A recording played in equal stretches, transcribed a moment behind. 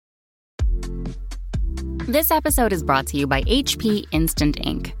This episode is brought to you by HP Instant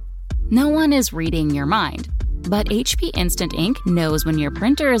Ink. No one is reading your mind, but HP Instant Ink knows when your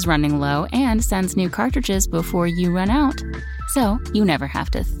printer is running low and sends new cartridges before you run out. So you never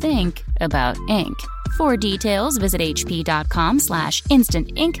have to think about ink. For details, visit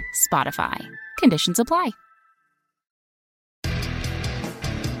hp.com/instant ink Spotify. Conditions apply.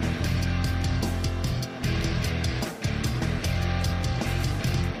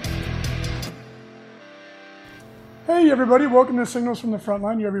 Hey everybody, welcome to Signals from the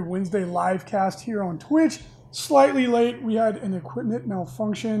Frontline, your every Wednesday live cast here on Twitch. Slightly late, we had an equipment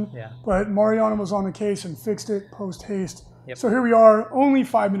malfunction, but Mariana was on the case and fixed it post-haste. Yep. So here we are, only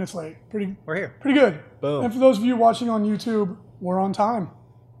 5 minutes late. We're here. Pretty good. Boom. And for those of you watching on YouTube, we're on time.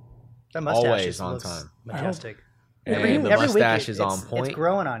 That mustache always on time. Majestic. And the mustache is on point. It's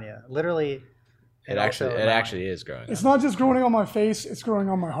growing on you. Literally. It actually is growing. It's not just growing on my face, it's growing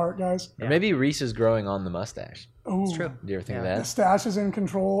on my heart, guys. Or maybe Reese is growing on the mustache. Ooh, it's true. Do you ever think of the that? stash is in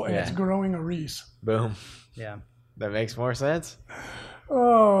control and it's growing a Reese. Boom. Yeah. That makes more sense.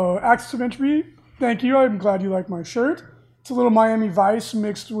 Oh, Axis of Entropy, thank you. I'm glad you like my shirt. It's a little Miami Vice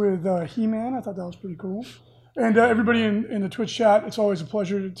mixed with He-Man. I thought that was pretty cool. And everybody in the Twitch chat, it's always a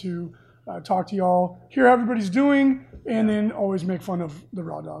pleasure to talk to y'all, hear how everybody's doing, and then always make fun of the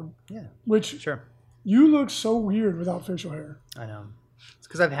Raw Dog. Yeah. Which, sure. You look so weird without facial hair. I know. It's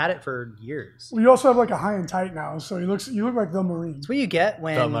because I've had it for years. Well, you also have like a high and tight now, so you look like the Marine. It's what you get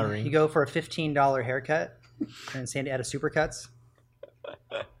when you go for a $15 haircut at Supercuts.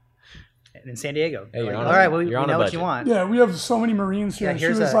 In San Diego. Hey, like, all right, well, we know what you want. Yeah, we have so many Marines here. Yeah,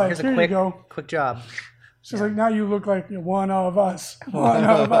 here's here a you go. quick job. She's like, now you look like one of us. One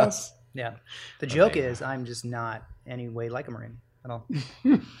of us. Yeah. The joke is I'm just not any way like a Marine at all.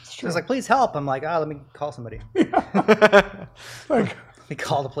 It's like, please help. I'm like, let me call somebody. Let me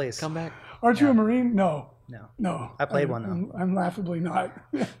call the police. Come back. Aren't you a Marine? No. I played one though. I'm laughably not.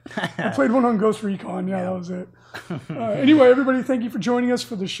 I played one on Ghost Recon. Yeah, that was it. Anyway, everybody, thank you for joining us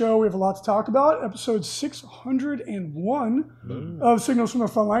for the show. We have a lot to talk about. Episode 601 of Signals from the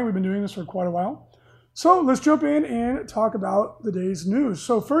Frontline. We've been doing this for quite a while. So let's jump in and talk about the day's news.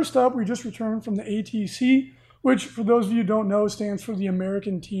 So first up, we just returned from the ATC, which for those of you who don't know stands for the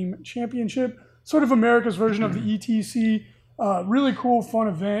American Team Championship, sort of America's version of the ETC. Really cool, fun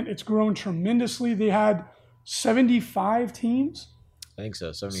event. It's grown tremendously. They had 75 teams. I think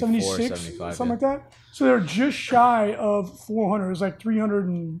so, 74, 75. Something like that. So they're just shy of 400. It was like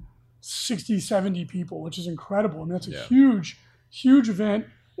 360, 70 people, which is incredible. I mean, that's a huge, huge event.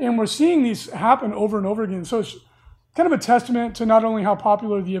 And we're seeing these happen over and over again. So it's kind of a testament to not only how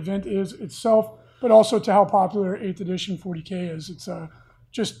popular the event is itself, but also to how popular 8th edition 40K is. It's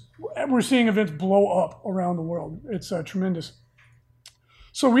we're seeing events blow up around the world. It's tremendous.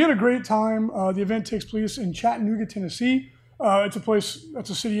 So we had a great time. The event takes place in Chattanooga, Tennessee. It's a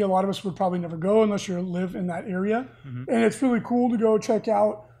city a lot of us would probably never go unless you live in that area. Mm-hmm. And it's really cool to go check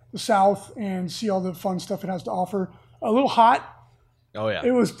out the South and see all the fun stuff it has to offer. A little hot. Oh, yeah.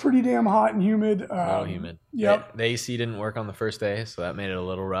 It was pretty damn hot and humid. Humid. Yep. The AC didn't work on the first day, so that made it a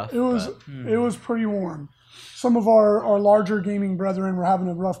little rough. It was pretty warm. Some of our larger gaming brethren were having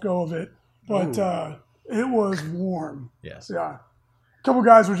a rough go of it, but it was warm. Yes. Yeah. A couple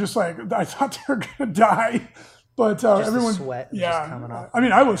guys were just like, I thought they were going to die, but everyone. The sweat just coming off. I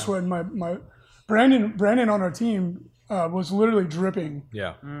mean, I was sweating. My Brandon on our team was literally dripping.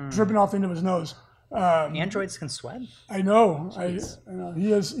 Yeah. Dripping off the end of his nose. Androids can sweat. I know. I know.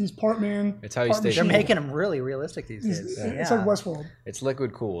 He's part man. It's how you stay. They're making them really realistic these days. It's like Westworld. It's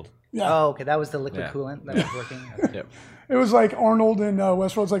liquid cooled. Yeah. Oh, okay. That was the liquid coolant that was working. Yep. It was like Arnold and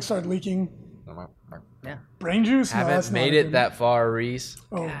Westworld's started leaking. Yeah. Brain juice. Haven't made it that far, Reese.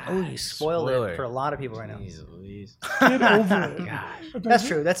 Oh, you spoiled it for a lot of people right now. Jeez Louise. Get over it. That's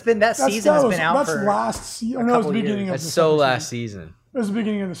true. That season has been out for last season. No, it was the beginning of That's the so second last season. season. It was the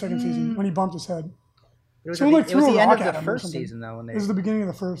beginning of the second season when he bumped his head. It was, So it threw was a the end rock of at the him or first something. season, though. When This is the beginning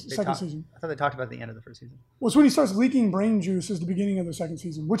of the second season. I thought they talked about the end of the first season. Well, it's when he starts leaking brain juice is the beginning of the second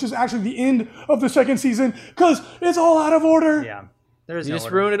season, which is actually the end of the second season because it's all out of order. Yeah. There's You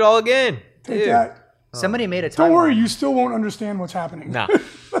just ruined it all again. Take that. Somebody made a timeline. Don't worry, you still won't understand what's happening. No.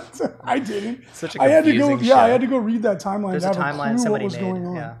 I didn't. Such a I had to go. confusing Yeah, I show. had to go read that timeline. There's to a have timeline clue somebody what was made. going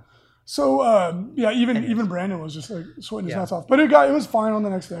on. Yeah. So even Brandon was just like sweating his nuts off, but it was fine on the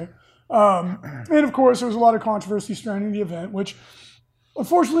next day. And of course, there was a lot of controversy surrounding the event, which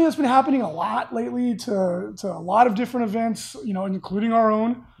unfortunately has been happening a lot lately to a lot of different events, including our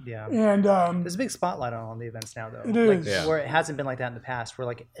own. Yeah. And there's a big spotlight on all the events now, though. It is. Where it hasn't been like that in the past, where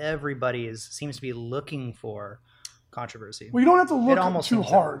like everybody seems to be looking for controversy. Well, you don't have to look almost too seems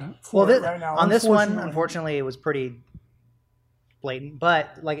so. hard for it right now. On this one, unfortunately, it was pretty blatant.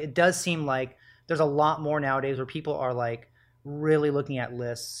 But like, it does seem like there's a lot more nowadays where people are like really looking at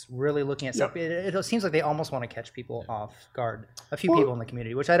lists, really looking at stuff. It seems like they almost want to catch people off guard. A few people in the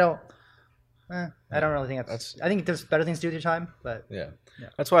community, which I don't really think that's. I think there's better things to do with your time, but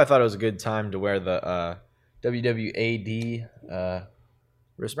that's why I thought it was a good time to wear the WWAD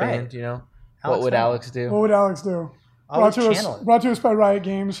wristband. Right. You know, Alex what would Fenton. Alex do? What would Alex do? Brought to us by Riot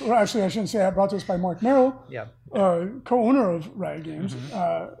Games, or actually I shouldn't say that. Brought to us by Mark Merrill, co-owner of Riot Games,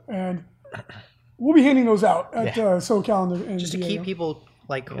 and we'll be handing those out at SoCal and just to keep people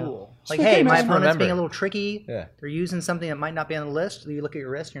like cool. Like, Like, hey, hey, my man, opponent's remember. being a little tricky. Yeah. They're using something that might not be on the list. You look at your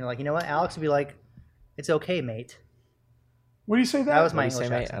wrist and you're like, you know what? Alex would be like, it's okay, mate. What do you say that? That was my Did he say English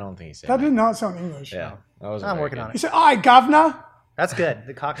mate? accent. I don't think he said. That mate. did not sound English. Yeah, that was. I'm working on He it. said, "Aye, governor." That's good.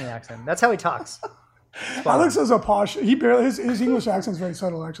 The Cockney accent. That's how he talks. Alex is a posh. He barely his English accent's very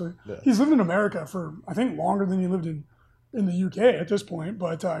subtle. Actually, he's lived in America for I think longer than he lived in the UK at this point.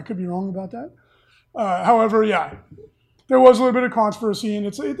 But I could be wrong about that. However, yeah, there was a little bit of controversy, and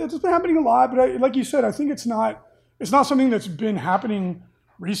it's been happening a lot. But like you said, I think it's not something that's been happening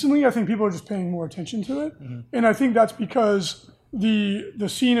recently. I think people are just paying more attention to it, and I think that's because the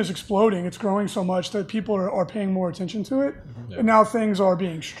scene is exploding. It's growing so much that people are paying more attention to it, and now things are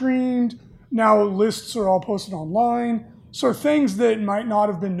being streamed. Now lists are all posted online. So things that might not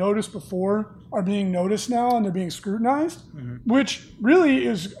have been noticed before are being noticed now, and they're being scrutinized, which really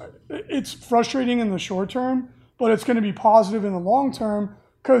it's frustrating in the short term, but it's going to be positive in the long term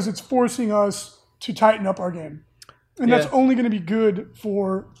because it's forcing us to tighten up our game. And that's only going to be good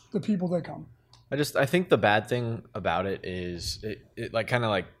for the people that come. I think the bad thing about it is it like kind of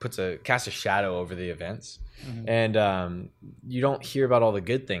like casts a shadow over the events, and you don't hear about all the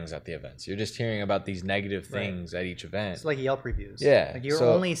good things at the events. You're just hearing about these negative things at each event. It's like Yelp reviews. Yeah, Like you're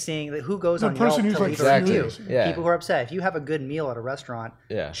only seeing who goes on Yelp person who's to like leave a review. furious. Yeah. People who are upset. If you have a good meal at a restaurant,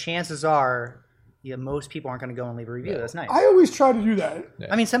 chances are most people aren't going to go and leave a review. That's nice. I always try to do that.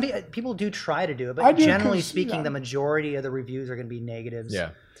 I mean, some people do try to do it, I but do, generally 'cause, speaking, the majority of the reviews are going to be negatives. Yeah.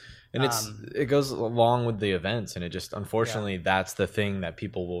 And it goes along with the events, and it just unfortunately that's the thing that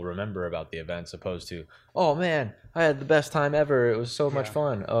people will remember about the events, opposed to, oh man, I had the best time ever, it was so much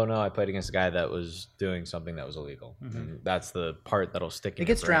fun. Oh no, I played against a guy that was doing something that was illegal. And that's the part that'll stick in. It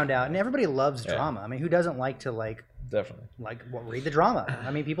gets drowned out, and everybody loves drama. I mean, who doesn't like to definitely read the drama?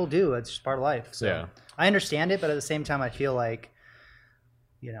 I mean, people do. It's just part of life. So I understand it, but at the same time, I feel like,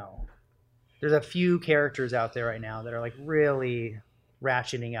 there's a few characters out there right now that are like really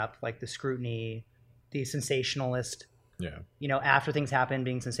ratcheting up like the scrutiny, the sensationalist. After things happen,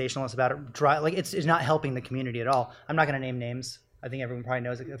 being sensationalist about it, like it's not helping the community at all. I'm not going to name names. I think everyone probably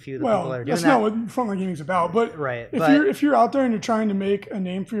knows a few of the people that are doing that's that. not what Frontline Gaming is about. But if you're out there and you're trying to make a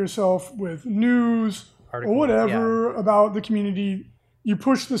name for yourself with news or whatever about the community, you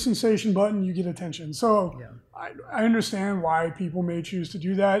push the sensation button, you get attention. So I understand why people may choose to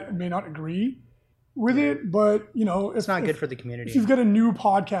do that and may not agree with it, but it's not good for the community. If you've got a new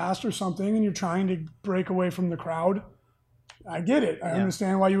podcast or something and you're trying to break away from the crowd, I get it. I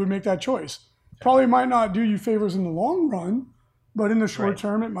understand why you would make that choice. Probably might not do you favors in the long run, but in the short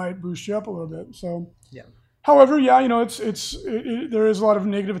term, it might boost you up a little bit. So, however, there is a lot of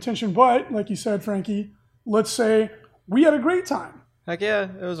negative attention. But like you said, Frankie, let's say we had a great time. Heck yeah,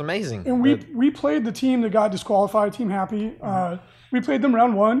 it was amazing. And we played the team that got disqualified, Team Happy. We played them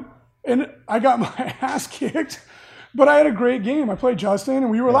round 1. And I got my ass kicked, but I had a great game. I played Justin,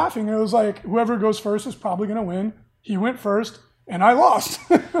 and we were laughing. It was like, whoever goes first is probably going to win. He went first, and I lost.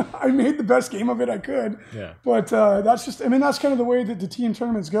 I made the best game of it I could. Yeah. But that's kind of the way that the team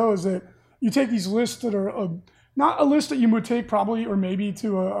tournaments go, is that you take these lists that are not a list that you would take probably or maybe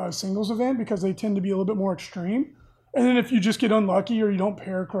to a singles event, because they tend to be a little bit more extreme. And then if you just get unlucky or you don't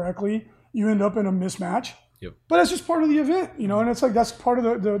pair correctly, you end up in a mismatch. Yep. But that's just part of the event, and it's like that's part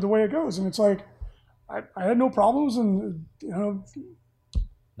of the way it goes. And it's like I had no problems, and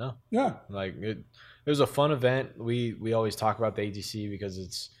no, yeah, like it was a fun event. We always talk about the ATC because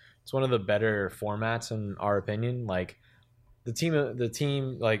it's one of the better formats in our opinion. Like the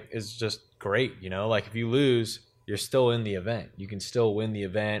team like is just great. Like if you lose, you're still in the event. You can still win the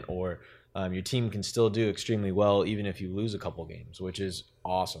event, or your team can still do extremely well even if you lose a couple games, which is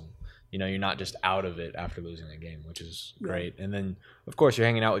awesome. You're not just out of it after losing a game, which is great. And then, of course, you're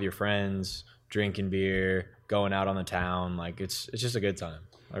hanging out with your friends, drinking beer, going out on the town. Like it's just a good time.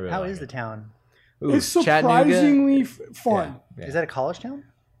 How is the town? Ooh, it's surprisingly fun. Yeah. Is that a college town?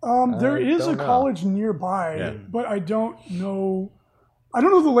 There is a college nearby, but I don't know I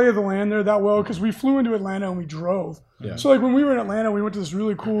don't know the lay of the land there that well because we flew into Atlanta and we drove. Yeah. So like when we were in Atlanta, we went to this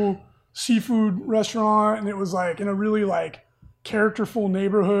really cool seafood restaurant, and it was like in a really like characterful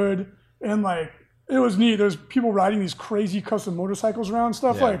neighborhood, and like it was neat. There's people riding these crazy custom motorcycles around,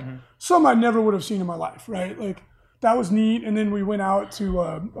 stuff like some I never would have seen in my life, right? Like that was neat. And then we went out to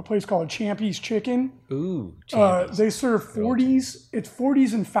a place called Champy's Chicken. Ooh. They serve 40s. It's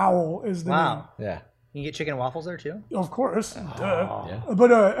 40s and Fowl is the name. Yeah. You get chicken and waffles there too? Of course. Duh. Yeah.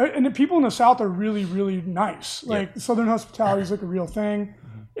 But and the people in the South are really, really nice. Like Southern hospitality is like a real thing.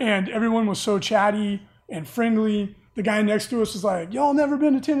 And everyone was so chatty and friendly. The guy next to us was like, y'all never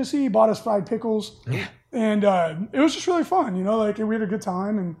been to Tennessee? Bought us fried pickles. And it was just really fun, you know, like we had a good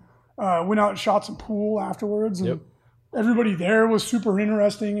time and went out and shot some pool afterwards. And everybody there was super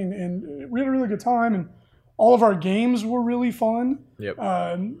interesting and we had a really good time. And all of our games were really fun. You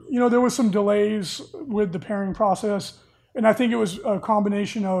know, there was some delays with the pairing process. And I think it was a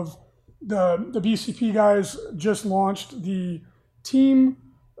combination of the BCP guys just launched the team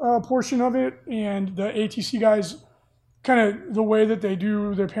portion of it, and the ATC guys, kind of the way that they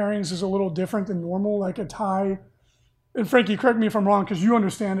do their pairings is a little different than normal. Like a tie, and Frankie, correct me if I'm wrong because you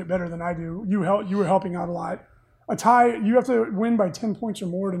understand it better than I do. You were helping out a lot. A tie, you have to win by 10 points or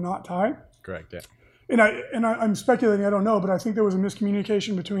more to not tie. Correct. Yeah. And I'm speculating. I don't know, but I think there was a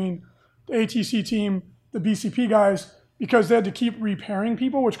miscommunication between the ATC team, the BCP guys, because they had to keep repairing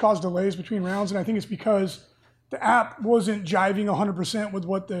people, which caused delays between rounds. And I think it's because the app wasn't jiving 100% with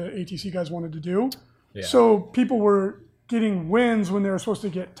what the ATC guys wanted to do. Yeah. So people were getting wins when they were supposed to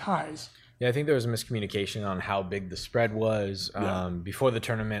get ties. Yeah, I think there was a miscommunication on how big the spread was. Before the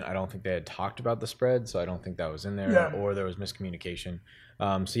tournament, I don't think they had talked about the spread, so I don't think that was in there, or there was miscommunication.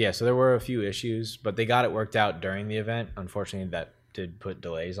 So there were a few issues, but they got it worked out during the event. Unfortunately, that did put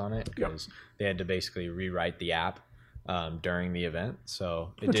delays on it because they had to basically rewrite the app during the event.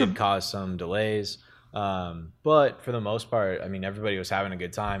 So it did cause some delays. But for the most part, I mean, everybody was having a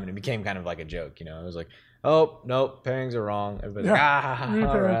good time, and it became kind of like a joke, you know. It was like, oh, nope, pairings are wrong. Everybody's like,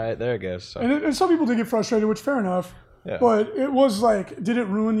 all right, there it goes. So. And some people did get frustrated, which fair enough. Yeah. But it was like, did it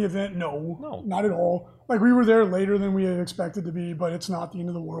ruin the event? No, not at all. Like, we were there later than we had expected to be, but it's not the end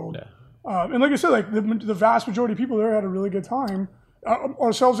of the world. Yeah. And like I said, like the vast majority of people there had a really good time,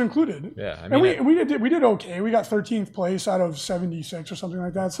 ourselves included. Yeah, I mean, and we did okay. We got 13th place out of 76 or something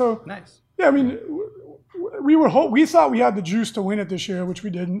like that. So nice. Yeah, I mean, we thought we had the juice to win it this year, which we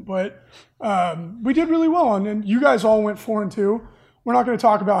didn't, but we did really well. And you guys all went 4-2. We're not going to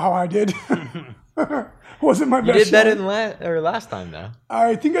talk about how I did. Wasn't my best. You did better than last time, though.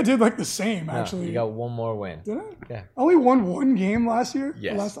 I think I did like the same, actually. You got one more win. Did I? Yeah. I only won one game last year?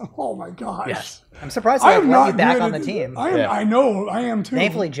 Yes. Last time? Oh, my gosh. Yes. I'm surprised they let you back on the team. I know. I am, too.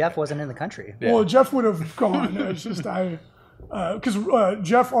 Thankfully, Jeff wasn't in the country. Yeah. Well, Jeff would have gone. It's just because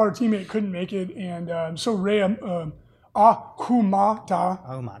Jeff, our teammate, couldn't make it. And so Ray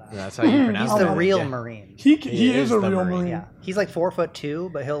Ahumada. That's how you pronounce it. He's the real Marine. He is a real Marine. Yeah. He's like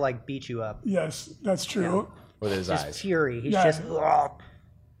 4'2", but he'll like beat you up. Yes, that's true. Yeah. With his eyes. Fury. He's just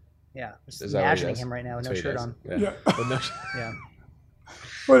just imagining him right now with no shirt on. Yeah. Yeah.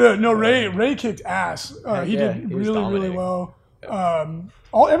 But no, Ray kicked ass. He did really well.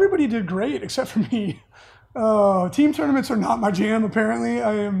 Everybody did great except for me. Team tournaments are not my jam, apparently.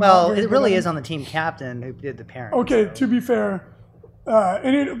 It really is on the team captain who did the pairing. Okay, to be fair,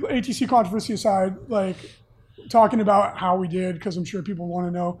 any ATC controversy aside, like talking about how we did, because I'm sure people want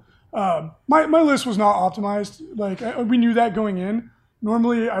to know. My list was not optimized. Like we knew that going in.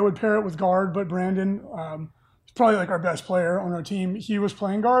 Normally, I would pair it with guard, but Brandon is probably like our best player on our team. He was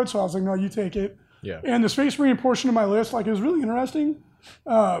playing guard, so I was like, no, you take it. Yeah. And the Space Marine portion of my list, like, it was really interesting.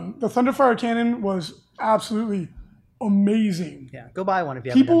 The Thunderfire Cannon was absolutely amazing. Yeah, go buy one if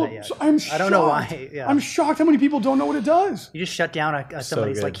you haven't done that yet. I'm shocked. I don't know why. Yeah. I'm shocked how many people don't know what it does. You just shut down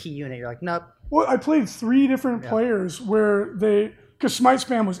somebody's like key unit. You're like, nope. Well, I played 3 different players where because Smite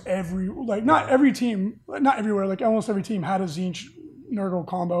Spam was not every team, not everywhere, like almost every team had a Tzeentch Nurgle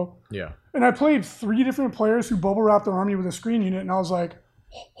combo. Yeah. And I played 3 different players who bubble wrapped their army with a screen unit, and I was like,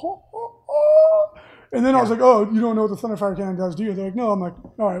 and then I was like, oh, you don't know what the Thunderfire Cannon does, do you? They're like, no. I'm like,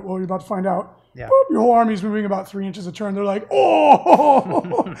 all right, well, you're about to find out. Yeah. Boop, your whole army's moving about 3 inches a turn. They're like,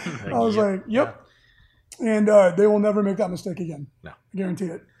 oh! I was like, yep. Yeah. And they will never make that mistake again. No. I guarantee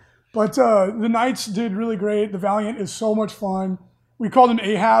it. But the Knights did really great. The Valiant is so much fun. We called him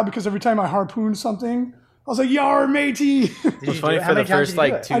Ahab because every time I harpooned something, I was like, yar, matey. It was funny for the first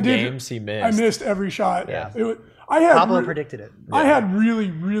 2 games he missed. I missed every shot. Yeah. Pablo predicted it. Yeah. I had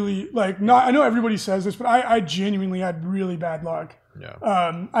really, really, I know everybody says this, but I genuinely had really bad luck. Yeah.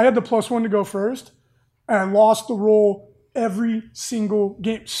 I had the +1 to go first, and I lost the roll every single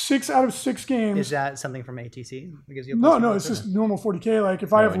game. 6 out of 6 games. Is that something from ATC? Because you have No, it's just normal 40K. Like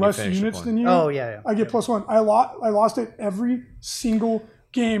if I have less units than you, I get +1. I lost it every single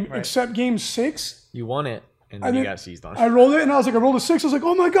game except game 6. You won it, and then you got seized on. I rolled it, and I was like, I rolled a 6. I was like,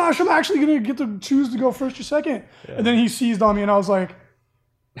 oh my gosh, I'm actually gonna get to choose to go first or second. Yeah. And then he seized on me, and I was like,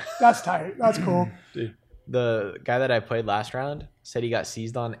 that's tight. That's cool. Dude, the guy that I played last round said he got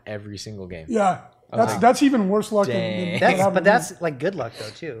seized on every single game. Yeah. That's even worse luck than but that's like good luck though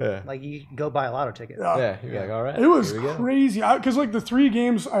too. Yeah. Like you go buy a lotto ticket. Yeah, you're like, all right. It was crazy because like the 3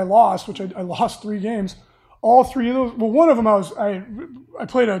 games I lost, which I lost 3 games, all 3 of those. Well, one of them I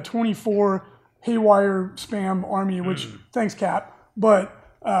played a 24 haywire spam army, which thanks Cap, but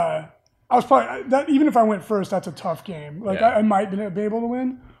I was probably that even if I went first, that's a tough game. Like I might be able to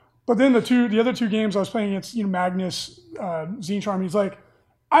win, but then the other 2 games I was playing against Magnus Zinch army. He's like.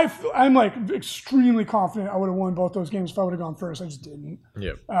 I'm like extremely confident I would have won both those games if I would have gone first. I just didn't.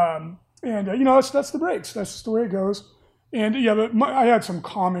 Yep. That's the breaks. That's just the way it goes. And I had some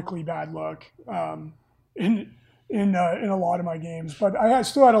comically bad luck in a lot of my games, but I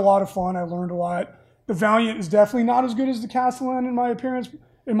still had a lot of fun. I learned a lot. The Valiant is definitely not as good as the Castellan in my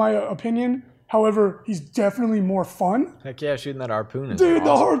opinion. However, he's definitely more fun. Heck yeah, shooting that harpoon is Dude, awesome.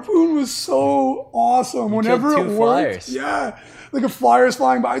 The harpoon was so awesome. Whenever it worked. Flyers. Yeah. Like a flyer's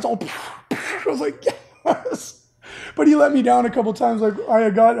flying by, it's all I was like, yes. But he let me down a couple times. Like I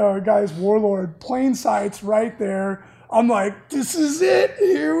got a guy's warlord, plain sights right there. I'm like, this is it.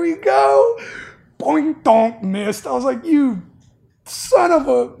 Here we go. Boing, donk, missed. I was like, you son of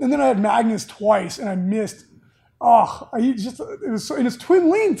a. And then I had Magnus twice and I missed. Oh, it was so, and it's twin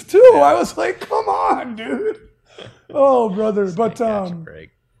linked too. I was like, come on, dude. Oh, brother. But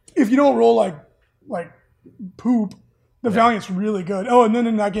if you don't roll like poop, the Valiant's really good. Oh, and then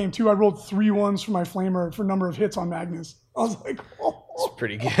in that game too, I rolled 3 1s for my flamer for number of hits on Magnus. I was like, oh. It's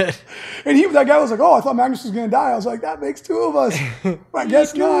pretty good. And that guy was like, oh, I thought Magnus was going to die. I was like, that makes 2 of us. I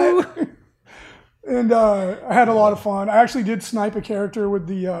guess not. And I had a lot of fun. I actually did snipe a character with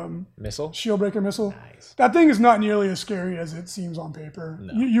the missile? Shieldbreaker missile. Nice. That thing is not nearly as scary as it seems on paper.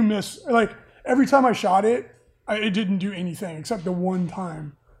 No. You miss. Like, every time I shot it, it didn't do anything except the one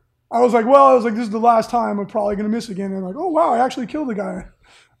time. I was like, this is the last time. I'm probably going to miss again. And like, oh, wow, I actually killed the guy.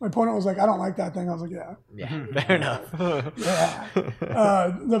 My opponent was like, I don't like that thing. I was like, yeah. Yeah, fair enough. Yeah.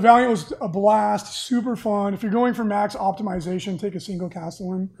 The Valiant was a blast, super fun. If you're going for max optimization, take a single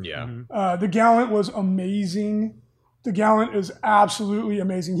Castellan. Yeah. The Gallant was amazing. The Gallant is absolutely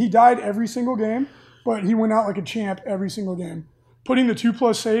amazing. He died every single game, but he went out like a champ every single game. Putting the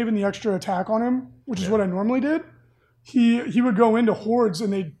 2+ save and the extra attack on him, which is what I normally did, he would go into hordes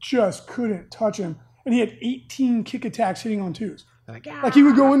and they just couldn't touch him. And he had 18 kick attacks hitting on 2s. Like he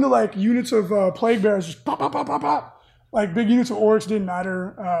would go into like units of plague bears, just pop, pop, pop, pop, pop. Like big units of orcs didn't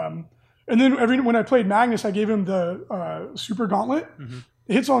matter. And then when I played Magnus, I gave him the super gauntlet. Mm-hmm.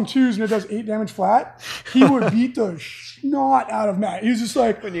 It hits on 2s and it does 8 damage flat. He would beat the snot out of Matt. He was just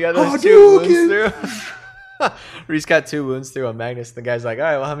like, when you got those 2 wounds through. Reese got 2 wounds through on Magnus. The guy's like, all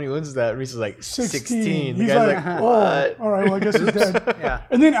right, well, how many wounds is that? And Reese was like, 16. The He's guy's like, what? All right, well, I guess he's dead. Yeah.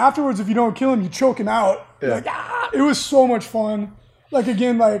 And then afterwards, if you don't kill him, you choke him out. Yeah. Like, it was so much fun. Like,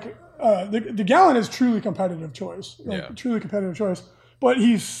 again, like, the Gallant is truly competitive choice. Truly competitive choice. But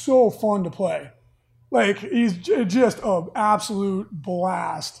he's so fun to play. Like, he's just an absolute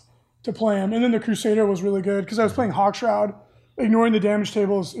blast to play him. And then the Crusader was really good because I was playing Hawkshroud. Ignoring the damage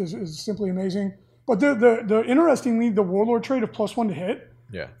table is simply amazing. But the interestingly, the Warlord trait of +1 to hit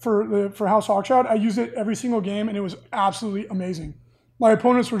for House Hawkshroud, I used it every single game, and it was absolutely amazing. My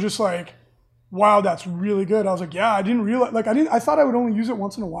opponents were just like, wow, that's really good. I was like, yeah, I didn't realize, like, I thought I would only use it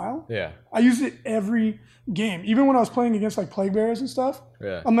once in a while. Yeah. I used it every game. Even when I was playing against, like, Plague Bears and stuff.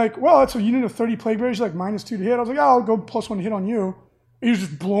 Yeah. I'm like, well, that's a unit of 30 Plague Bears, like, -2 to hit. I was like, oh, I'll go +1 to hit on you. And he was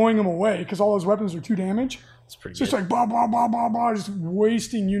just blowing them away because all those weapons are 2 damage. It's pretty good. Just like, blah, blah, blah, blah, blah, just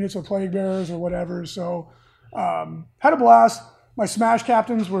wasting units of Plague Bears or whatever. So, had a blast. My Smash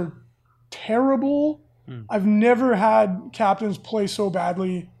captains were terrible. I've never had captains play so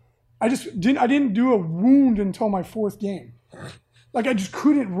badly. I didn't do a wound until my 4th game. Like, I just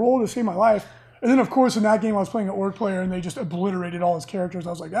couldn't roll to save my life. And then, of course, in that game, I was playing an Orc player, and they just obliterated all his characters. I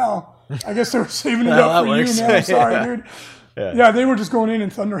was like, oh, I guess they were saving it up for you, man. I'm sorry, dude. Yeah, they were just going in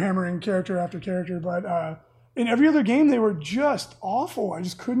and thunderhammering character after character. But in every other game, they were just awful. I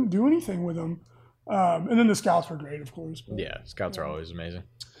just couldn't do anything with them. And then the Scouts were great, of course. But, Scouts are always amazing.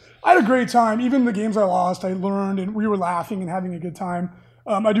 I had a great time. Even the games I lost, I learned, and we were laughing and having a good time.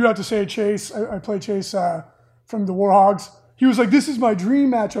 I do have to say, Chase, I played Chase from the Warhogs. he was like, "This is my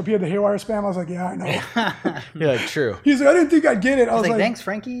dream matchup." He had the Haywire spam. I was like, "Yeah, I know." You're like, true. He's like, "I didn't think I'd get it." I was like, "Thanks,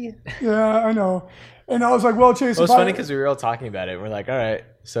 Frankie." Yeah, I know. And I was like, "Well, Chase." It was funny because we were all talking about it. We're like, "All right,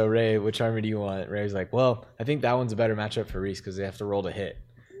 so Ray, which army do you want?" Ray's like, "Well, I think that one's a better matchup for Reese because they have to roll to hit."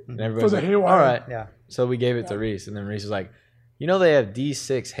 And everybody's like, Haywire. "All right." Yeah. So we gave it to Reese, and then Reese was like, "You know, they have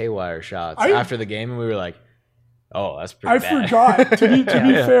D6 Haywire shots after the game," and we were like, "Oh, that's pretty bad." I forgot. To be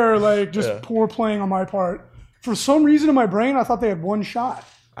fair, like just poor playing on my part. For some reason in my brain, I thought they had one shot.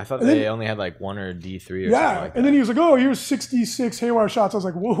 I thought they only had like 1 or D3 or something like that. And then he was like, "Oh, here's 66 Haywire shots." I was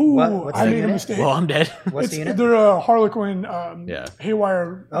like, "Woohoo!" I made a mistake. Well, I'm dead. What's the unit? They're a Harlequin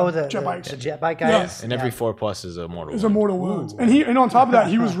Haywire the jet bikes. The jet bike guys. And every 4+ is a mortal. Is a mortal wounds. And on top of that,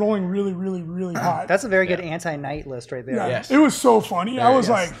 he was rolling really, really, really hot. That's a very good anti-knight list right there. Yeah, Yes. it was so funny. I was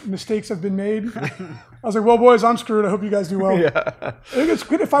like, mistakes have been made. I was like, well, boys, I'm screwed. I hope you guys do well. I think it's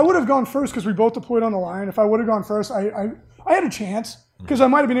good. If I would have gone first, because we both deployed on the line, if I would have gone first, I had a chance. Because I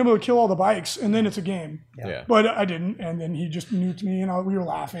might have been able to kill all the bikes, and then it's a game. Yeah. But I didn't, and then he just nuked me, and we were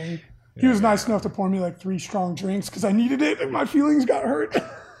laughing. He was nice enough to pour me like 3 strong drinks because I needed it, and my feelings got hurt.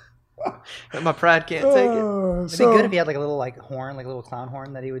 And my pride can't take it. It'd be good if he had like a little horn, like a little clown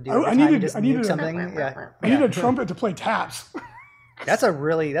horn that he would do. I needed something. I needed a trumpet to play taps. That's a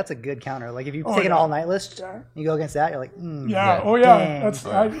good counter. Like if you take an all night list, you go against that, you're like,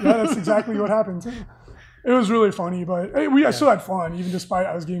 that's exactly what happened too. It was really funny, but I still had fun, even despite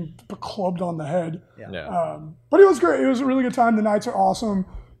I was getting clubbed on the head. But it was great. It was a really good time. The Knights are awesome.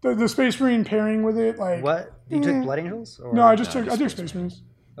 The Space Marine pairing with it, like what? You took Blood Angels? Or? No, I took Space Marines.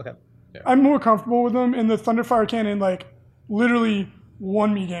 Okay. Yeah. I'm more comfortable with them, and the Thunderfire Cannon like literally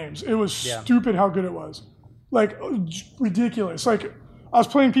won me games. It was stupid how good it was, like ridiculous. Like I was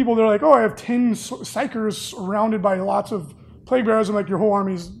playing people, they're like, "Oh, I have 10 Psychers surrounded by lots of Plague Bearers." I'm like, "Your whole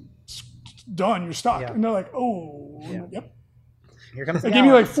army's done. You're stuck." And they're like, "Oh, yep." Here comes. They gave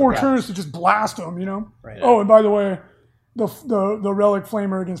me like 4 turns to just blast them, you know. Right. Oh, and by the way, the Relic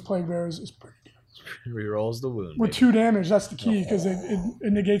Flamer against Plague Bearers is pretty good. Rerolls the wound with 2 damage. That's the key because it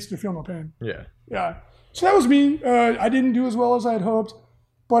negates the feel no pain. Yeah. So that was me. I didn't do as well as I had hoped,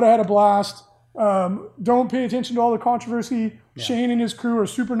 but I had a blast. Don't pay attention to all the controversy. Shane and his crew are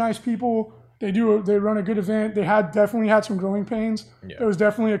super nice people. They run a good event. They definitely had some growing pains. There was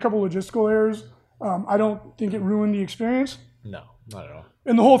definitely a couple logistical errors. I don't think it ruined the experience. No, not at all.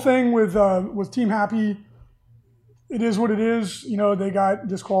 And the whole thing with Team Happy, it is what it is. You know, they got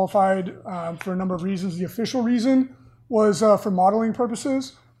disqualified for a number of reasons. The official reason was for modeling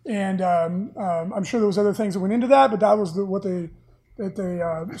purposes, and I'm sure there was other things that went into that, but that was what they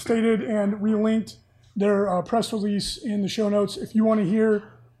stated. And we linked their press release in the show notes. If you want to hear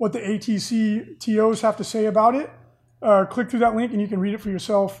what the ATC TOs have to say about it, click through that link and you can read it for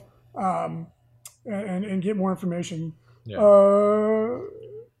yourself and get more information.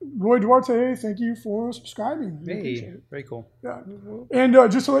 Roy Duarte, thank you for subscribing. Hey, very cool. Yeah, and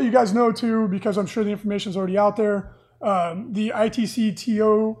just to let you guys know too, because I'm sure the information is already out there, the ITC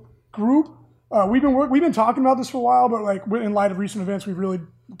TO group, we've been talking about this for a while, but like in light of recent events, we've really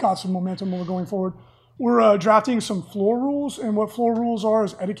got some momentum when we're going forward. We're drafting some floor rules, and what floor rules are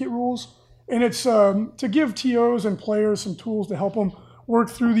is etiquette rules, and it's to give TOs and players some tools to help them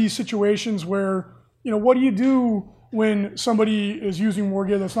work through these situations where, you know, what do you do when somebody is using war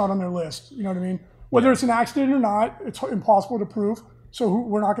gear that's not on their list? You know what I mean? Whether it's an accident or not, it's impossible to prove, so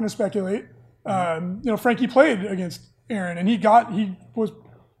we're not going to speculate. You know, Frankie played against Aaron, and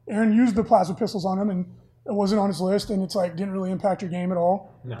Aaron used the plasma pistols on him, and it wasn't on his list, and it's like didn't really impact your game at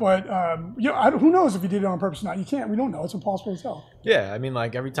all. No. But you know, who knows if he did it on purpose or not? You can't. We don't know. It's impossible to tell. Yeah, I mean,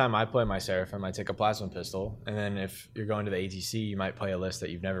 like every time I play my Seraphim, I take a plasma pistol, and then if you're going to the ATC, you might play a list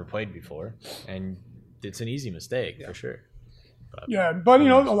that you've never played before, and it's an easy mistake for sure. But you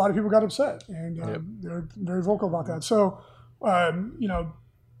know, a lot of people got upset, and they're very vocal about that. So you know,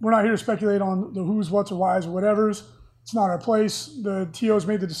 we're not here to speculate on the who's, what's, or whys, or whatever's. It's not our place. The TOs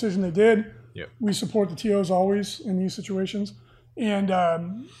made the decision they did. We support the TOs always in these situations. And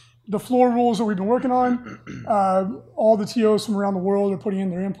the floor rules that we've been working on, all the TOs from around the world are putting in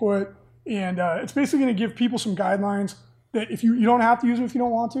their input. And it's basically going to give people some guidelines that if you don't have to use them if you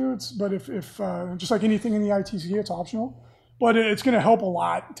don't want to. But if just like anything in the ITC, it's optional. But it's going to help a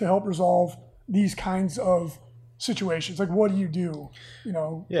lot to help resolve these kinds of situations. Like, what do you do? You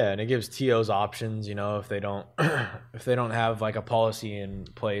know? Yeah, and it gives TOs options. You know, if they don't have like a policy in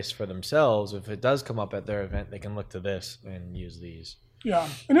place for themselves, if it does come up at their event, they can look to this and use these. Yeah,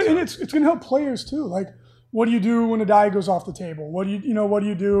 and it's going to help players too. Like, what do you do when a die goes off the table? What do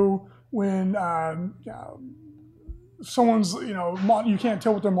you do when someone's, you know, you can't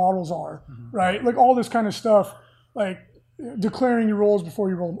tell what their models are, right? Like all this kind of stuff. Like, declaring your roles before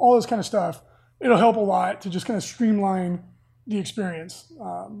you roll them, all this kind of stuff. It'll help a lot to just kind of streamline the experience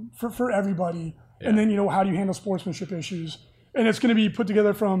for everybody. Yeah. And then, how do you handle sportsmanship issues? And it's going to be put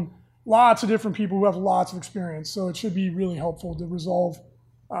together from lots of different people who have lots of experience. So it should be really helpful to resolve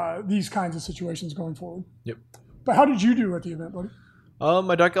these kinds of situations going forward. Yep. But how did you do at the event, buddy?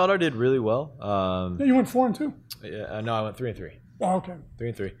 My Dark Eldar did really well. Yeah, you went 4-2. Yeah, no, I went 3-3. Oh, okay.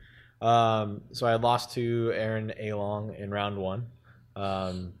 3-3. So I lost to Aaron Along in round 1.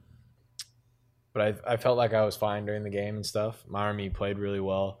 But I felt like I was fine during the game and stuff. My army played really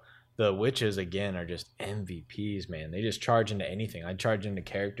well. The witches, again, are just MVPs, man. They just charge into anything. I'd charge into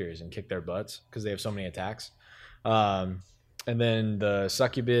characters and kick their butts because they have so many attacks. And then the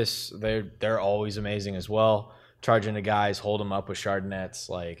succubus, they're always amazing as well. Charge into guys, hold them up with chardonnettes.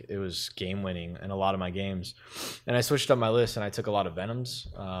 Like, it was game-winning in a lot of my games. And I switched up my list, and I took a lot of Venoms.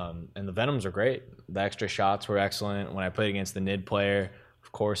 And the Venoms are great. The extra shots were excellent. When I played against the Nid player,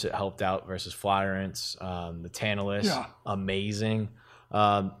 of course, it helped out versus Flyrants. The Tantalus, amazing.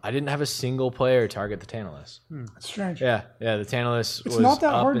 I didn't have a single player target the Tantalus. That's strange. Yeah, the Tantalus was not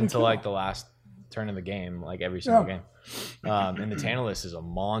that up hard until to like the last turn of the game, like every single game. And the Tantalus is a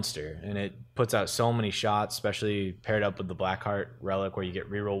monster, and it puts out so many shots, especially paired up with the Blackheart relic where you get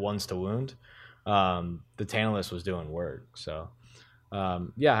reroll 1s to wound. The Tantalus was doing work. So,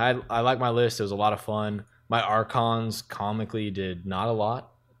 I like my list. It was a lot of fun. My Archons comically did not a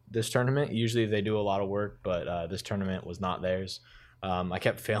lot this tournament. Usually they do a lot of work, but this tournament was not theirs. I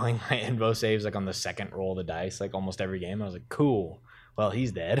kept failing my invo saves like on the second roll of the dice, like almost every game. I was like, cool. Well,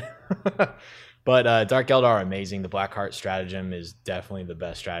 he's dead. But Dark Eldar are amazing. The Blackheart stratagem is definitely the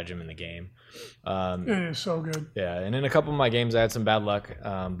best stratagem in the game. It is so good. Yeah, and in a couple of my games I had some bad luck,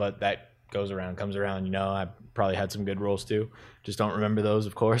 but that comes around. I probably had some good rolls too. Just don't remember those,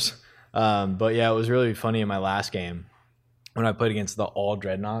 of course. But yeah, it was really funny in my last game when I played against the all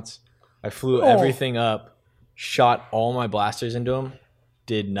dreadnoughts. I flew everything up, shot all my blasters into them,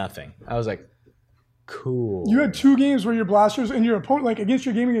 did nothing. I was like, cool. You had 2 games where your blasters and your opponent, like against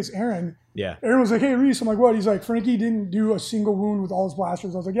your game against Aaron. Yeah. Aaron was like, hey, Reese. I'm like, what? He's like, Frankie didn't do a single wound with all his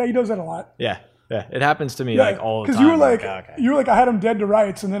blasters. I was like, yeah, he does that a lot. Yeah. It happens to me like all the time. Because you were like, I had him dead to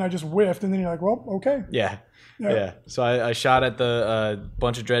rights, and then I just whiffed, and then you're like, well, okay. Yeah. So I shot at the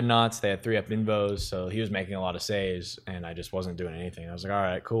bunch of dreadnoughts. They had 3-up invos, so he was making a lot of saves, and I just wasn't doing anything. I was like, all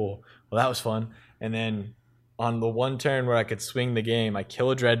right, cool. Well, that was fun. And then on the one turn where I could swing the game, I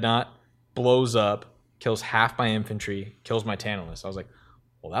kill a dreadnought, blows up, kills half my infantry, kills my Tantalus. I was like,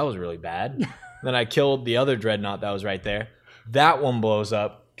 well, that was really bad. Then I killed the other dreadnought that was right there. That one blows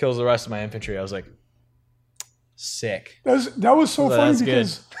up, kills the rest of my infantry. I was like, sick. That was so funny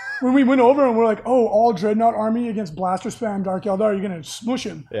because when we went over and we're like, oh, all dreadnought army against blaster spam Dark Eldar, you're gonna smush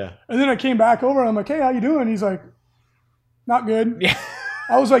him. Yeah. And then I came back over and I'm like, hey, how you doing? He's like, not good. Yeah.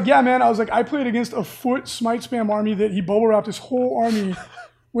 I was like, yeah, man. I was like, I played against a foot smite spam army that he bubble wrapped his whole army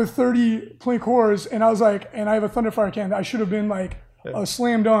with 30 plink horrors, and I was like, and I have a Thunderfire cannon. I should have been like a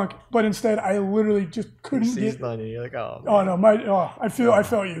slam dunk, but instead I literally just couldn't get. You're like, oh. Oh no, I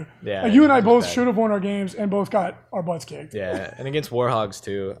felt you. Yeah. Like, you and I both should have won our games and both got our butts kicked. Yeah, and against Warhogs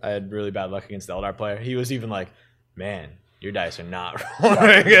too, I had really bad luck against the Eldar player. He was even like, man, your dice are not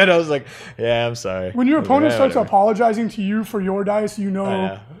rolling good. I was like, yeah, I'm sorry. When your opponent starts apologizing to you for your dice,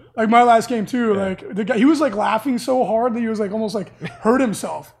 like my last game too, like the guy, he was like laughing so hard that he was like almost like hurt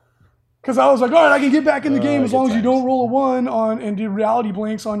himself. Because I was like, all right, I can get back in the game as long as you don't roll a 1 on and do reality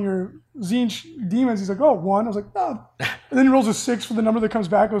blanks on your Tzeentch demons. He's like, oh, 1. I was like, no. And then he rolls a 6 for the number that comes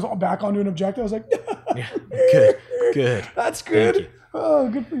back, goes back onto an objective. I was like, good. That's good. Oh,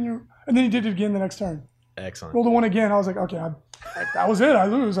 good for you. And then he did it again the next turn. Excellent. Rolled a 1 again. I was like, okay, that was it. I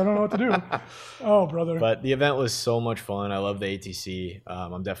lose. I don't know what to do. Oh, brother. But the event was so much fun. I love the ATC.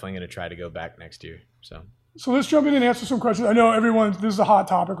 I'm definitely going to try to go back next year. So let's jump in and answer some questions. I know this is a hot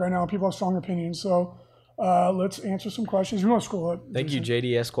topic right now. People have strong opinions. So let's answer some questions. You want to scroll up? Thank you,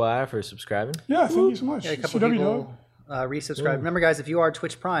 JD Esquire, for subscribing. Yeah, thank you so much. Yeah, a couple people resubscribe. Remember, guys, if you are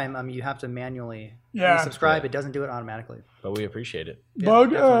Twitch Prime, you have to manually resubscribe. Yeah. It doesn't do it automatically. But we appreciate it.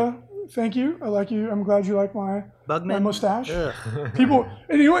 Bug, thank you. I like you. I'm glad you like my mustache. People,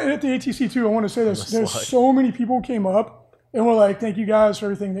 and you know what? At the ATC too, I want to say this. There's so many people who came up. And we're like, thank you guys for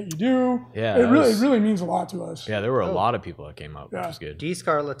everything that you do. Yeah, it really means a lot to us. Yeah, there were a lot of people that came up, which was good. D.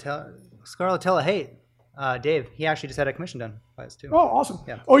 Scarlatella, hey, Dave, he actually just had a commission done by us too. Oh, awesome.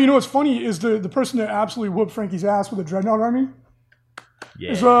 Yeah. Oh, you know what's funny is the person that absolutely whooped Frankie's ass with the Dreadnought army.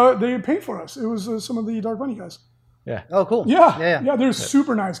 Yeah. They paid for us. It was some of the Dark Bunny guys. Yeah. Oh, cool. Yeah. They're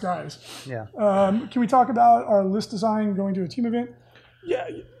super nice guys. Yeah. Can we talk about our list design going to a team event? Yeah.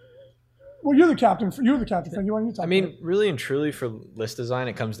 Well, you're the captain. You're the captain. You want to talk? I mean, really and truly, for list design,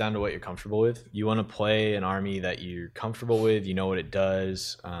 it comes down to what you're comfortable with. You want to play an army that you're comfortable with. You know what it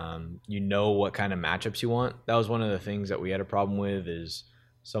does. You know what kind of matchups you want. That was one of the things that we had a problem with. Is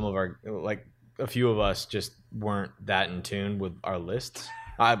some of our a few of us just weren't that in tune with our lists.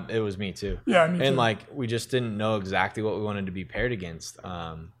 It was me too. Yeah, me too. And we just didn't know exactly what we wanted to be paired against.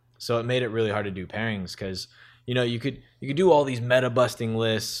 So it made it really hard to do pairings because. You could do all these meta busting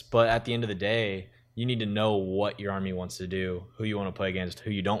lists, but at the end of the day, you need to know what your army wants to do, who you want to play against,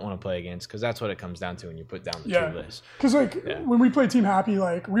 who you don't want to play against, because that's what it comes down to when you put down the two lists. Because when we played Team Happy,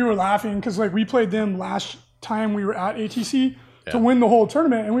 we were laughing because we played them last time we were at ATC to win the whole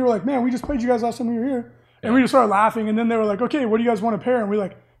tournament, and we were like, man, we just played you guys last time we were here, and we just started laughing, and then they were like, okay, what do you guys want to pair? And we're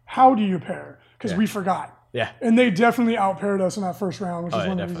like, how do you pair? Because we forgot. Yeah. And they definitely outpaired us in that first round, which is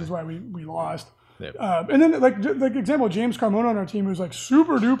one of the reasons why we lost. Yep. And then, like example, James Carmona on our team, who's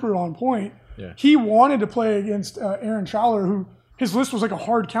super duper on point. Yeah. He wanted to play against Aaron Schaller, who his list was like a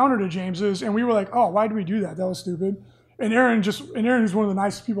hard counter to James's, and we were like, oh, why did we do that? That was stupid. And Aaron, who's one of the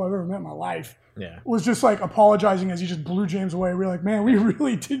nicest people I've ever met in my life, was just apologizing as he just blew James away. We were like, man, we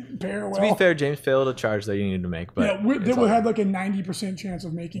really didn't pair well. To be fair, James failed a charge that you needed to make, but we had a 90% chance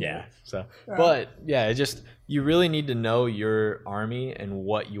of making it. Yeah. So, but it just. You really need to know your army and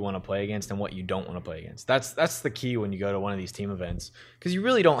what you want to play against and what you don't want to play against. That's the key when you go to one of these team events because you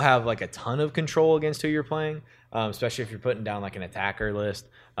really don't have a ton of control against who you're playing, especially if you're putting down an attacker list.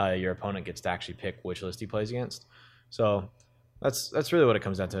 Your opponent gets to actually pick which list he plays against. So that's really what it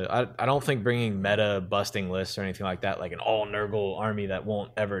comes down to. I don't think bringing meta busting lists or anything like that, like an all Nurgle army that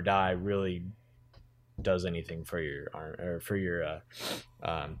won't ever die, really does anything for your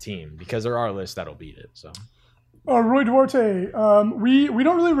team because there are lists that'll beat it. So. Roy Duarte, we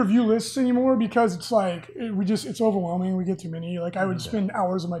don't really review lists anymore because it's it's overwhelming. We get too many. I would spend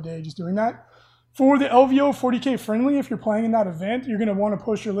hours of my day just doing that. For the LVO 40K friendly, if you're playing in that event, you're going to want to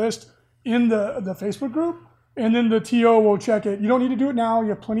post your list in the Facebook group, and then the TO will check it. You don't need to do it now. You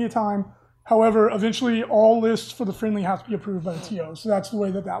have plenty of time. However, eventually all lists for the friendly have to be approved by the TO. So that's the way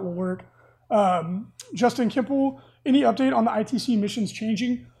that will work. Justin Kimple, any update on the ITC missions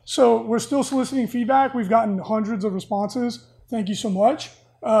changing? So we're still soliciting feedback. We've gotten hundreds of responses. Thank you so much.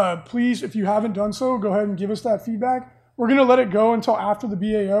 Please, if you haven't done so, go ahead and give us that feedback. We're going to let it go until after the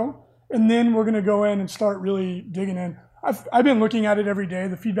BAO, and then we're going to go in and start really digging in. I've been looking at it every day.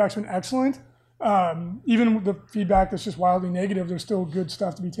 The feedback's been excellent. Even with the feedback that's just wildly negative, there's still good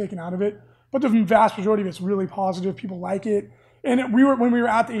stuff to be taken out of it. But the vast majority of it's really positive. People like it. And when we were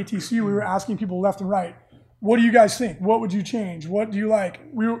at the ATC, we were asking people left and right, what do you guys think? What would you change? What do you like?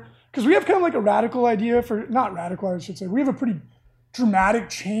 Because we have kind of a radical idea not radical, I should say. We have a pretty dramatic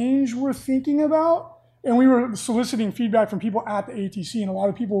change we're thinking about. And we were soliciting feedback from people at the ATC, and a lot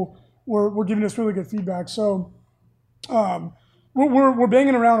of people were giving us really good feedback. So we're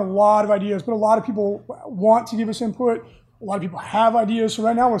banging around a lot of ideas, but a lot of people want to give us input. A lot of people have ideas. So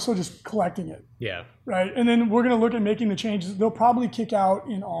right now we're still just collecting it. Yeah. Right. And then we're going to look at making the changes. They'll probably kick out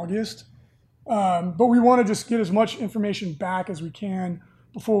in August. But we want to just get as much information back as we can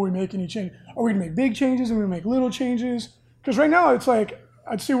before we make any change. Are we going to make big changes and we make little changes? Because right now it's I'd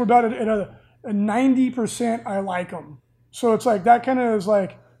say we're about at a 90% I like them. So it's that kind of is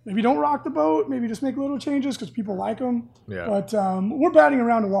maybe don't rock the boat, maybe just make little changes because people like them. Yeah. But we're batting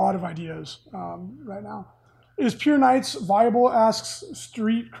around a lot of ideas right now. Is Pure Knights viable, asks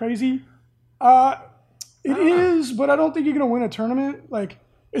Street Crazy. It is, but I don't think you're going to win a tournament.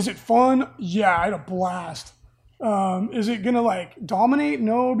 Is it fun? Yeah, I had a blast. Is it going to dominate?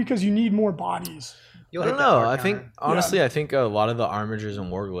 No, because you need more bodies. I don't know. I think, honestly, I think a lot of the Armigers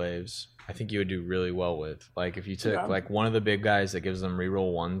and Warglaves, I think you would do really well with. If you took one of the big guys that gives them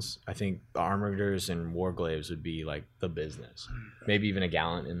reroll ones, I think the Armigers and Warglaves would be the business. Maybe even a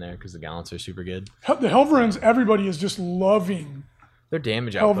Gallant in there because the Gallants are super good. The Helverins, everybody is just loving. Their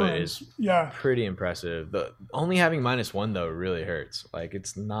damage output is pretty impressive. Only having -1 though really hurts.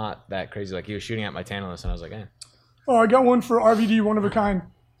 It's not that crazy. He was shooting at my Tantalus and I was like, eh. Oh, I got one for RVD, one of a kind,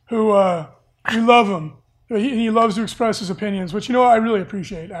 who we love him. He loves to express his opinions, which I really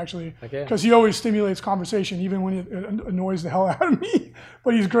appreciate actually, because he always stimulates conversation, even when it annoys the hell out of me.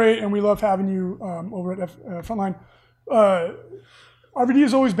 But he's great, and we love having you over at Frontline. RVD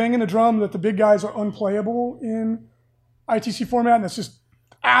is always banging the drum that the big guys are unplayable in ITC format, and that's just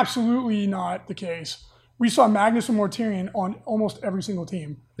absolutely not the case. We saw Magnus and Mortarion on almost every single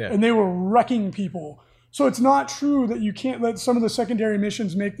team, and they were wrecking people. So it's not true that you can't let some of the secondary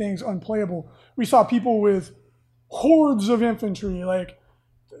missions make things unplayable. We saw people with hordes of infantry. A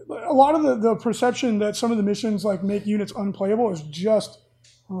lot of the perception that some of the missions make units unplayable is just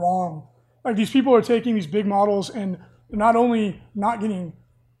wrong. Like these people are taking these big models and they're not only not getting,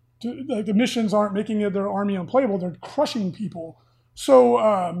 like the missions aren't making their army unplayable, they're crushing people. So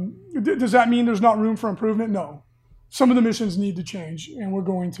does that mean there's not room for improvement? No. Some of the missions need to change, and we're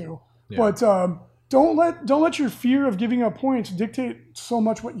going to. Yeah. But don't let your fear of giving up points dictate so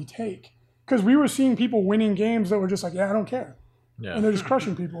much what you take. Because we were seeing people winning games that were just like, yeah, I don't care. Yeah. And they're just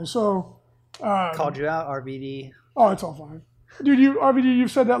crushing people. So called you out, RVD. Oh, it's all fine. Dude, RVD,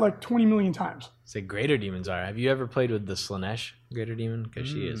 you've said that like 20 million times. Say Greater Demons are. Have you ever played with the Slaanesh Greater Demon? Because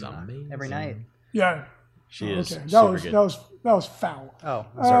she is amazing. Every night. Yeah. She is okay. super good. That was foul. Oh.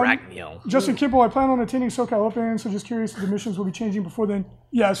 Zarachniel. Justin Kimple, I plan on attending SoCal Open, so just curious if the missions will be changing before then.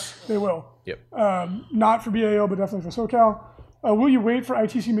 Yes, they will. Yep. Not for BAO, but definitely for SoCal. Will you wait for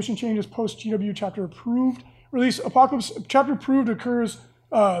ITC mission changes post GW chapter approved release? Apocalypse chapter approved occurs.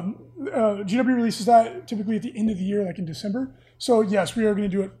 GW releases that typically at the end of the year, like in December. So yes, we are going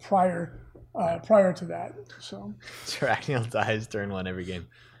to do it prior to that. So Zarachniel dies turn 1 every game.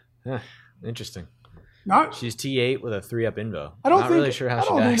 Interesting. She's T8 with a 3-up invo. Not really sure how she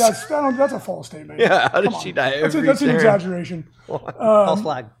dies. That's a false statement. Yeah, how did she die every That's an exaggeration. False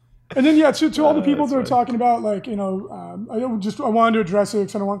flag. And then to all the people that are talking about, like, I wanted to address it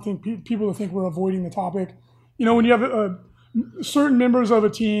because I don't want people to think we're avoiding the topic. When you have certain members of a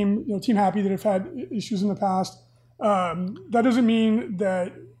team, Team Happy, that have had issues in the past, that doesn't mean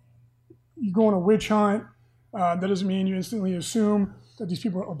that you go on a witch hunt. That doesn't mean you instantly assume that these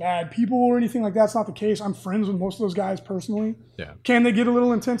people are bad people or anything like that. That's not the case. I'm friends with most of those guys personally. Yeah. Can they get a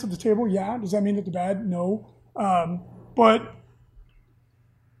little intense at the table? Yeah. Does that mean that they're bad? No. But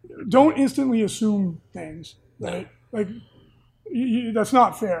don't instantly assume things, right? Like, that's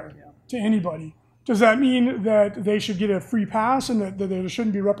not fair to anybody. Does that mean that they should get a free pass and that there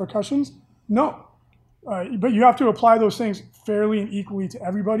shouldn't be repercussions? No. But you have to apply those things fairly and equally to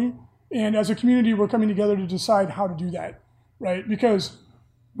everybody. And as a community, we're coming together to decide how to do that, right? Because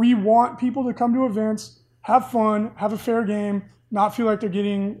we want people to come to events, have fun, have a fair game, not feel like they're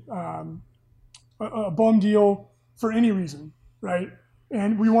getting a bum deal for any reason, right?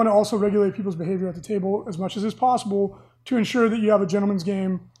 And we want to also regulate people's behavior at the table as much as is possible to ensure that you have a gentleman's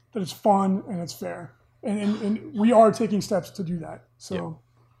game, that it's fun and it's fair. And we are taking steps to do that. So,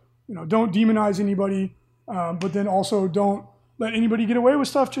 don't demonize anybody, but then also don't let anybody get away with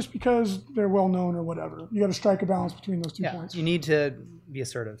stuff just because they're well known or whatever. You got to strike a balance between those 2 points. You need to be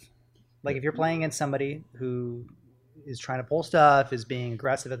assertive. Like if you're playing against somebody who is trying to pull stuff, is being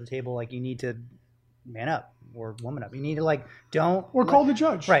aggressive at the table, like you need to man up or woman up. You need to call the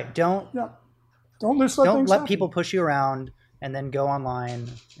judge. Right. Don't let people push you around and then go online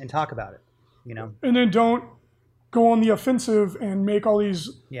and talk about it. And then don't go on the offensive and make all these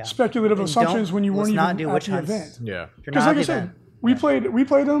speculative assumptions when you weren't even at the event. Yeah. Because like I said, we played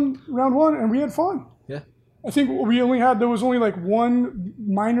them round 1 and we had fun. Yeah. I think there was only like one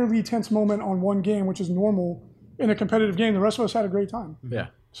minorly tense moment on one game, which is normal in a competitive game. The rest of us had a great time. Yeah.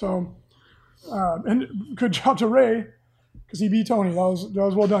 So, and good job to Ray because he beat Tony. That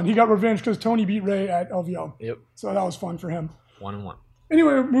was well done. He got revenge because Tony beat Ray at LVO. Yep. So that was fun for him. 1-1.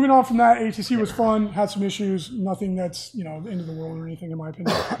 Anyway, moving on from that, ATC was fun, had some issues, nothing that's, the end of the world or anything in my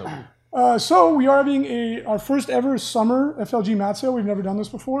opinion. So we are having our first ever summer FLG mat sale. We've never done this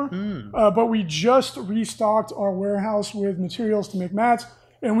before, but we just restocked our warehouse with materials to make mats,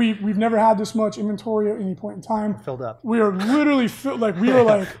 and we've never had this much inventory at any point in time. Filled up. We are literally we're like,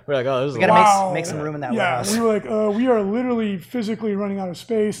 oh, this is gotta make some room in that warehouse. Yeah, we were like, we are literally physically running out of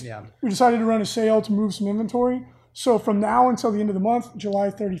space. Yeah. We decided to run a sale to move some inventory. So from now until the end of the month, July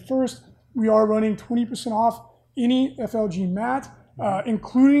 31st, we are running 20% off any FLG mat,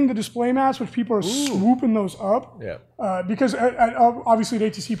 including the display mats, which people are swooping those up. Yeah. Because obviously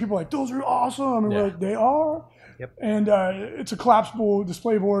at ATC, people are like, those are awesome. And we're like, they are. Yep. And it's a collapsible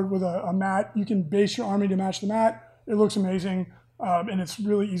display board with a mat. You can base your army to match the mat. It looks amazing. And it's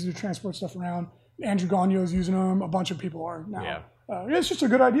really easy to transport stuff around. Andrew Gagnon is using them. A bunch of people are now. Yeah. It's just a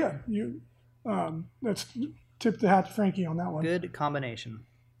good idea. That's tip the hat to Frankie on that one. Good combination.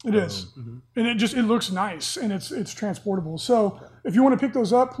 It is. Mm-hmm. And it looks nice and it's transportable. So if you want to pick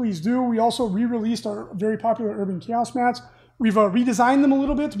those up, please do. We also re-released our very popular Urban Chaos mats. We've redesigned them a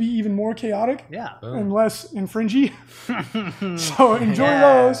little bit to be even more chaotic and less infringy. So enjoy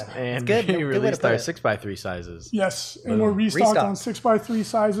those. And we released our 6x3 sizes. Yes, and we're restocked on 6x3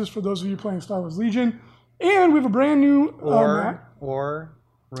 sizes for those of you playing Star Wars Legion. And we have a brand new mat. Or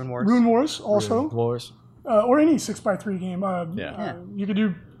Rune Wars. Rune Wars also. Rune Wars. Or any 6x3 game. You could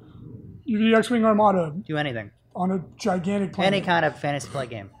do X-Wing Armada. Do anything. On a gigantic planet. Any kind of fantasy play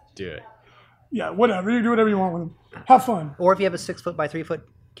game. Do it. Yeah, whatever. You do whatever you want with them. Have fun. Or if you have a 6 foot by 3 foot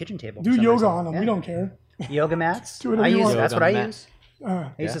kitchen table. Do yoga on them. We don't care. Yoga mats. Do whatever you want. That's what I use.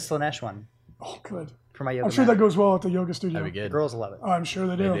 I use the Slanesh one. Oh, good. For my yoga I'm sure mat. that goes well at the yoga studio. That'd be good. The girls love it. Oh, I'm sure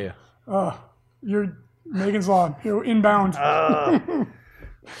they do. They do. You're Megan's Law. You're inbound.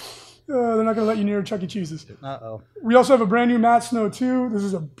 They're not going to let you near Chuck E. Cheese's. Uh-oh. We also have a brand new mat, Snow 2. This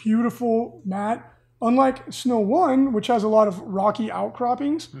is a beautiful mat. Unlike Snow 1, which has a lot of rocky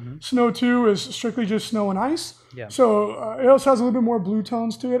outcroppings, Snow 2 is strictly just snow and ice. Yeah. So it also has a little bit more blue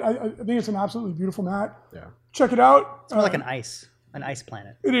tones to it. I think it's an absolutely beautiful mat. Yeah. Check it out. It's more like an ice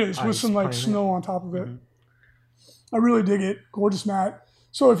planet. It is, with some like planet. snow on top of it. I really dig it. Gorgeous mat.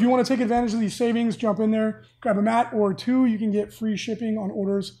 So if you want to take advantage of these savings, jump in there, grab a mat or two. You can get free shipping on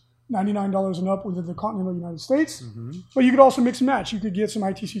orders $99 and up within the continental United States. But you could also mix and match. You could get some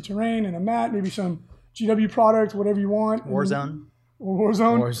ITC terrain and a mat, maybe some GW product, whatever you want. Warzone. Or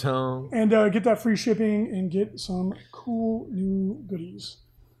Warzone. Warzone. And get that free shipping and get some cool new goodies.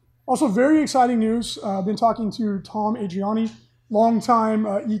 Also, very exciting news. I've been talking to Tom Adriani, longtime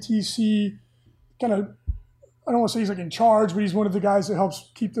ETC kind of, I don't want to say he's like in charge, but he's one of the guys that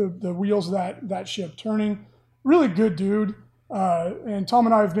helps keep the wheels of that ship turning. Really good dude. And Tom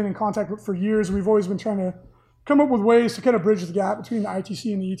and I have been in contact for years. We've always been trying to come up with ways to kind of bridge the gap between the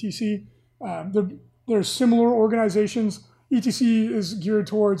ITC and the ETC. They're similar organizations. ETC is geared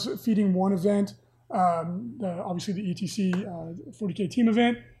towards feeding one event, obviously the ETC 40K team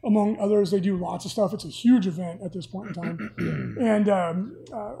event. Among others, they do lots of stuff. It's a huge event at this point in time. And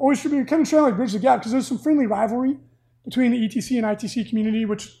always should be kind of trying to like bridge the gap because there's some friendly rivalry between the ETC and ITC community,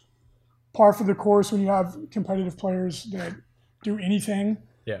 which par for the course when you have competitive players that do anything.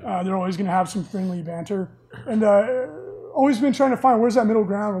 Yeah. They're always going to have some friendly banter. And always been trying to find where's that middle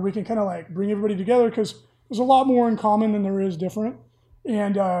ground where we can kind of like bring everybody together because there's a lot more in common than there is different.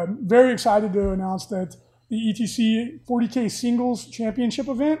 And very excited to announce that the ETC 40K singles championship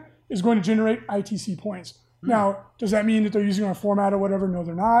event is going to generate ITC points. Now, does that mean that they're using our format or whatever? No,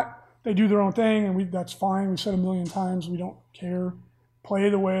 they're not. They do their own thing, and that's fine. We've said a million times we don't care. Play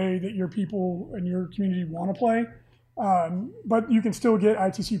the way that your people and your community want to play. But you can still get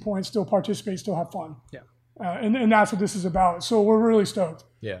ITC points, still participate, still have fun. Yeah. And that's what this is about. So we're really stoked.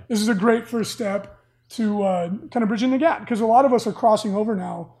 Yeah. This is a great first step to kind of bridging the gap because a lot of us are crossing over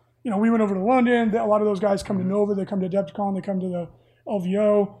now. You know, we went over to London. A lot of those guys come to Nova. They come to Adepticon. They come to the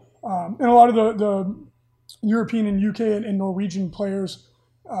LVO. And a lot of the European and UK and Norwegian players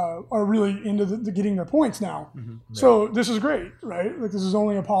are really into the getting their points now. Mm-hmm. So this is great, right? Like this is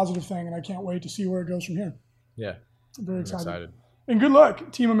only a positive thing, and I can't wait to see where it goes from here. Yeah. I'm very excited. And good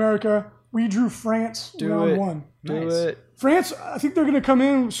luck, Team America. We drew France round one. Do it. France, I think they're going to come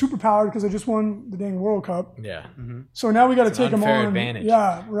in super powered because they just won the dang World Cup. Yeah. Mm-hmm. So now we got to take them on. Advantage.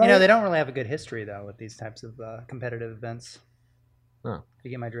 Yeah, right. You know, they don't really have a good history though with these types of competitive events. Huh. You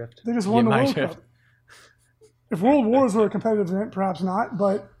get my drift. They just won the World Cup. If World Wars were a competitive event, perhaps not.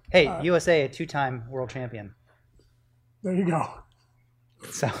 But hey, USA, a 2-time world champion. There you go.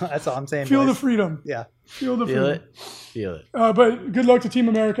 So that's all I'm saying. Feel boys. the freedom. Yeah. Feel the freedom. Feel it. But good luck to Team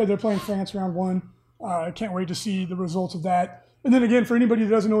America. They're playing France round one. I can't wait to see the results of that. And then again, for anybody that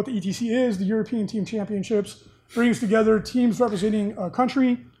doesn't know what the ETC is, the European Team Championships brings together teams representing a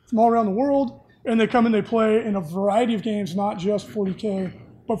country from all around the world, and they come and they play in a variety of games, not just 40K,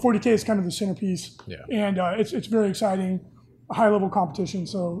 but 40K is kind of the centerpiece. Yeah. And it's very exciting, a high-level competition.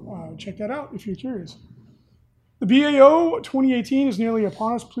 So check that out if you're curious. The BAO 2018 is nearly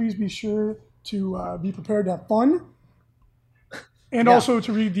upon us. Please be sure to be prepared to have fun and also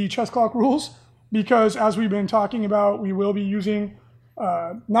to read the chess clock rules because as we've been talking about, we will be using,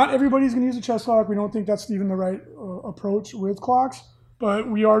 not everybody's going to use a chess clock. We don't think that's even the right approach with clocks, but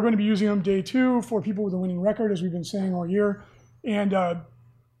we are going to be using them day 2 for people with a winning record, as we've been saying all year. And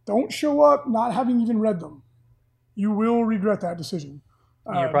don't show up not having even read them. You will regret that decision.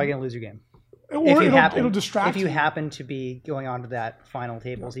 And you're probably going to lose your game. Or it'll distract you. If you happen to be going on to that final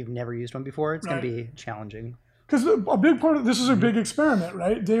tables, you've never used one before, it's going to be challenging. Because a big part of this is a big experiment,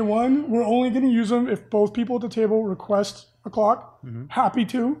 right? Day 1, we're only going to use them if both people at the table request a clock. Happy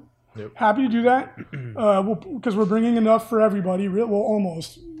to. Yep. Happy to do that. Because we're bringing enough for everybody. Well,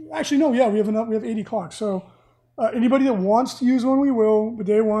 almost. Actually, no, yeah, we have enough. We have 80 clocks. So anybody that wants to use one, we will. But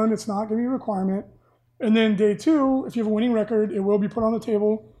day 1, it's not going to be a requirement. And then day 2, if you have a winning record, it will be put on the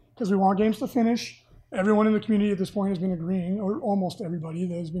table because we want games to finish. Everyone in the community at this point has been agreeing, or almost everybody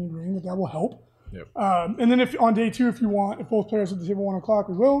that has been agreeing that will help. Yep. And then if on day 2, if both players at the table want a clock,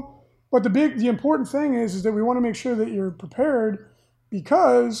 we will. But the important thing is that we want to make sure that you're prepared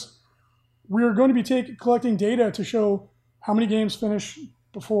because we're going to be collecting data to show how many games finish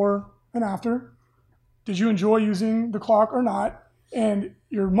before and after. Did you enjoy using the clock or not? And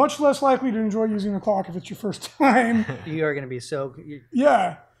you're much less likely to enjoy using the clock if it's your first time. You are going to be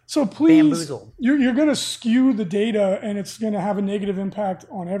Yeah. So please, bamboozled. You're going to skew the data, and it's going to have a negative impact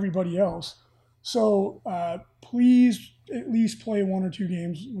on everybody else. So please at least play 1 or 2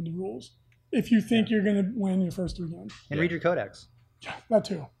 games with the rules if you think you're going to win your first 3 games. And read your codex. Yeah, that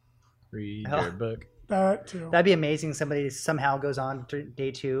too. Read your book. That too. That'd be amazing. Somebody somehow goes on to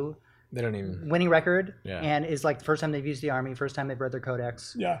day 2. They don't even Winning record, Yeah. and is like the first time they've used the army, first time they've read their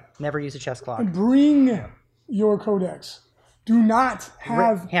codex. Yeah. Never used a chess clock. And bring your codex. Do not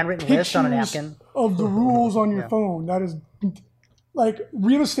have Handwritten list on a pictures napkin. of the rules on your phone. That is like,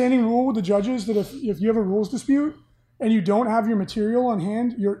 we have a standing rule with the judges that if you have a rules dispute and you don't have your material on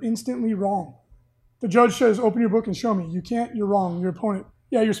hand, you're instantly wrong. The judge says, open your book and show me. You can't, you're wrong. Your opponent,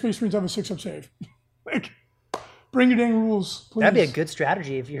 yeah, your Space Marines have a 6-up save. Like, bring your dang rules, please. That'd be a good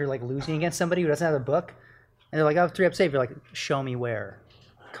strategy if you're like losing against somebody who doesn't have a book, and they're like, "I have 3-up save." You're like, "Show me where."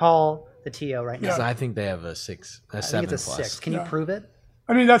 Call the TO right now. Because I think they have a 6, a 7 I think it's a plus. 6. Can you prove it?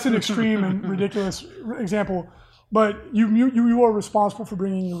 I mean, that's an extreme and ridiculous example, but you are responsible for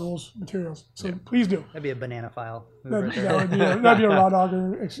bringing your rules materials. So please do. That'd be a banana file. That'd be a Raw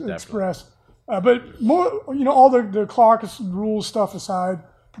Dogger Express. But more, all the clock rules stuff aside,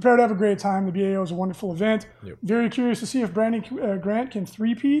 prepare to have a great time. The BAO is a wonderful event. Yep. Very curious to see if Brandon Grant can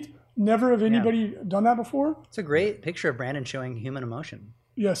three-peat. Never have anybody done that before. It's a great picture of Brandon showing human emotion.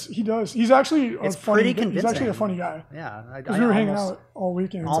 Yes, he does. He's actually pretty convincing. He's actually a funny guy. Yeah, Because we were hanging out all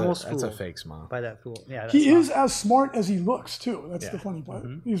weekend. Almost That's a fooled fake smile. by that fool. Yeah, He is as smart as he looks, too. That's the funny part.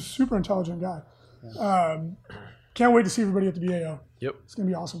 He's a super intelligent guy. Can't wait to see everybody at the BAO. Yep. It's going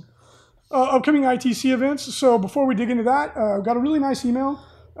to be awesome. Upcoming ITC events. So before we dig into that, I've got a really nice email.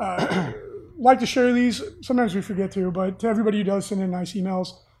 Like to share these. Sometimes we forget to, but to everybody who does send in nice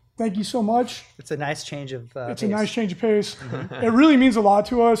emails, thank you so much. It's a nice change of It's pace. a nice change of pace. It really means a lot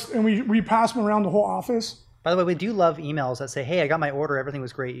to us, and we pass them around the whole office. By the way, we do love emails that say, "Hey, I got my order. Everything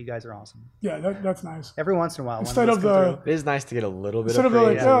was great. You guys are awesome." Yeah, that's nice. Every once in a while, Instead of the It is nice to get a little bit instead of of the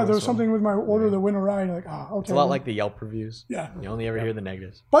praise. like, every yeah, once there in was a something with my order that went awry. You're like, okay. while. It's a lot like the Yelp reviews. Yeah. You only ever hear the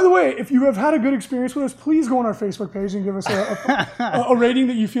negatives. By the way, if you have had a good experience with us, please go on our Facebook page and give us a rating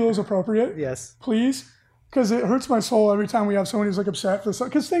that you feel is appropriate. yes. Please. Because it hurts my soul every time we have someone who's like upset for something.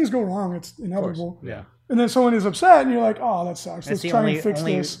 Because things go wrong. It's inevitable. Yeah. And then someone is upset, and you're like, oh, that sucks. Let's It's the try only and fix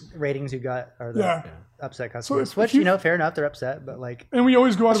this. ratings you got are the upset customers. if Which, you- fair enough, they're upset, but like, And we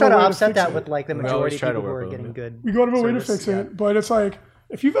always go out let's of try our to way to offset fix that it. with like the always majority of try to people who work are with getting them. good. We go out of our way to service, fix it. But it's like,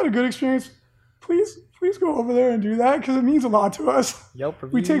 if you've had a good experience, please go over there and do that, because it means a lot to us. Yelp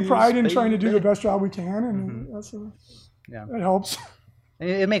reviews. We take pride in trying to do the baby. best job we can, and that helps. And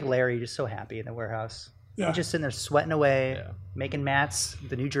it'd make Larry just so happy in the warehouse. Yeah. He's just sitting there sweating away, making mats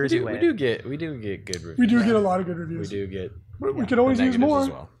the New Jersey way. We do get good reviews. We do get a lot of good reviews. We do get. But we could always use negatives more. as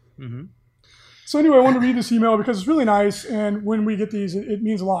well. So anyway, I wanted to read this email because it's really nice, and when we get these, it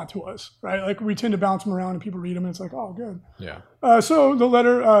means a lot to us, right? Like, we tend to bounce them around, and people read them, and it's like, oh, good. Yeah. So the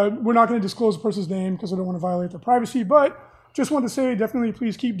letter, we're not going to disclose the person's name because I don't want to violate their privacy, but just want to say, definitely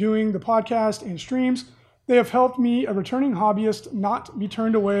please keep doing the podcast and streams. They have helped me, a returning hobbyist, not be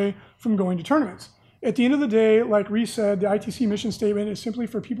turned away from going to tournaments. At the end of the day, like Reese said, the ITC mission statement is simply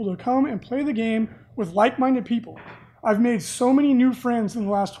for people to come and play the game with like-minded people. I've made so many new friends in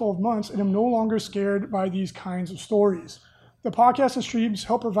the last 12 months and am no longer scared by these kinds of stories. The podcast and streams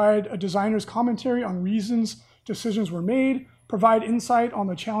help provide a designer's commentary on reasons decisions were made, provide insight on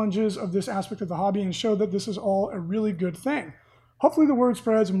the challenges of this aspect of the hobby, and show that this is all a really good thing. Hopefully the word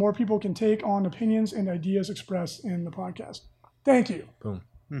spreads and more people can take on opinions and ideas expressed in the podcast. Thank you. Boom.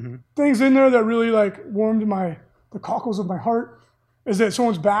 Things in there that really warmed the cockles of my heart is that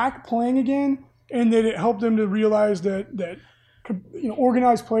someone's back playing again, and that it helped them to realize that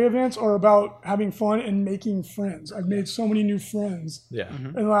organized play events are about having fun and making friends. I've made so many new friends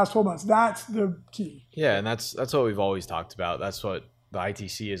in the last 12 months. That's the key. Yeah, and that's what we've always talked about. That's what the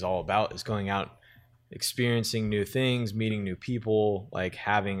ITC is all about, is going out, experiencing new things, meeting new people, like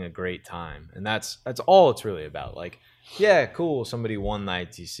having a great time. And that's all it's really about. Like, yeah, cool, somebody won the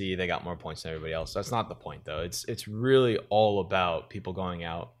ITC, they got more points than everybody else. That's not the point, though. It's really all about people going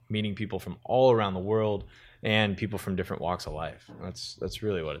out, meeting people from all around the world and people from different walks of life. That's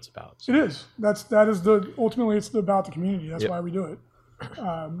really what it's about. So. It is. Ultimately it's about the community. That's why we do it.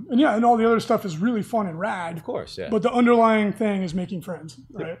 And all the other stuff is really fun and rad. Of course, yeah. But the underlying thing is making friends,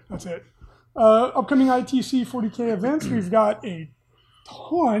 right? That's it. Upcoming ITC 40K events, we've got a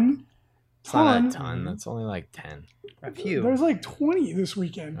ton. It's not a ton. That's only like 10. A few. There's like 20 this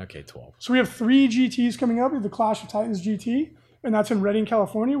weekend. Okay, 12. So we have 3 GTs coming up. We have the Clash of Titans GT, and that's in Redding,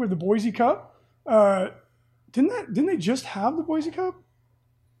 California, with the Boise Cup. Didn't they just have the Boise Cup?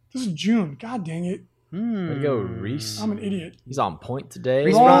 This is June. God dang it. Way to go, Reese. I'm an idiot. He's on point today.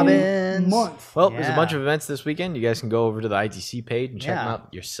 Reese Wrong Robbins. month. Well, there's a bunch of events this weekend. You guys can go over to the ITC page and check them Yeah.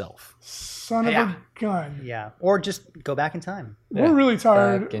 out yourself. Son of a gun. Yeah. Or just go back in time. We're really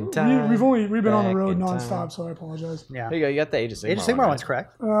tired. Back in time. We've been on the Back road in nonstop, time. so I apologize. Yeah. There you go. You got the Age of Sigmar. Age of Sigmar one's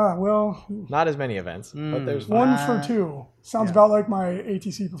correct. Well, Not as many events, but there's one for two. Sounds about like my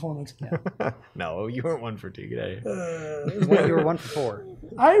ATC performance. No, you weren't 1 for 2. Get out of here. You were 1 for 4.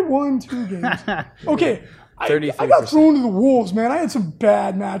 I won 2 games. Okay. I 33%. got thrown to the wolves, man. I had some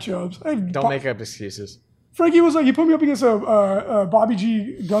bad matchups. Don't make up excuses. Frankie was like, he put me up against a Bobby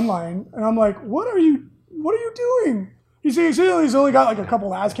G gun line, and I'm like, what are you doing? He's only got like a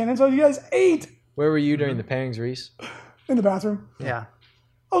couple ass cannons. So you guys 8 Where were you during the pairings, Reese? in the bathroom. Yeah.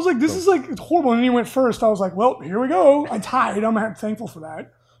 I was like, this is like, it's horrible. And then he went first. I was like, well, here we go. I tied. I'm thankful for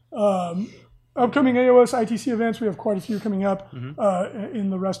that. Upcoming AOS ITC events, we have quite a few coming up in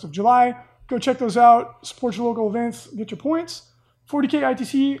the rest of July. Go check those out. Support your local events. Get your points. 40K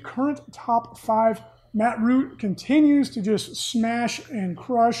ITC, current top 5. Matt Root continues to just smash and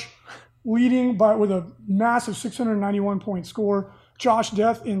crush, leading with a massive 691-point score. Josh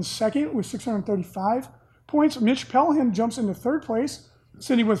Death in second with 635 points. Mitch Pelham jumps into third place,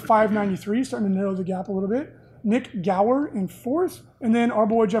 sitting with 593, starting to narrow the gap a little bit. Nick Gower in fourth. And then our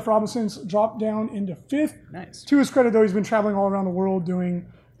boy Jeff Robinson's dropped down into fifth. Nice. To his credit, though, he's been traveling all around the world doing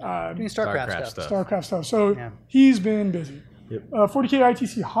StarCraft stuff. StarCraft stuff. So he's been busy. Yep. 40K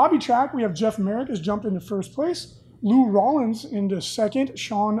ITC Hobby Track, we have Jeff Merrick has jumped into first place. Lou Rollins into second.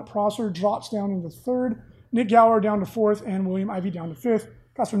 Sean Prosser drops down into third. Nick Gower down to fourth. And William Ivey down to fifth.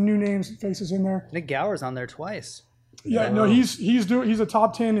 Got some new names and faces in there. Nick Gower's on there twice. Yeah, no, he's a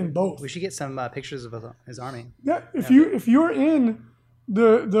top 10 in both. We should get some pictures of his army. Yeah, if you're in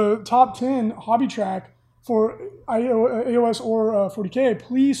the top 10 hobby track for AOS or 40K,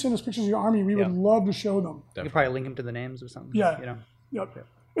 please send us pictures of your army. We would love to show them. You could probably link them to the names or something. Yeah. You know. Yep.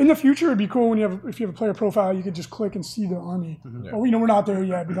 In the future, it'd be cool when if you have a player profile, you could just click and see their army. But we're not there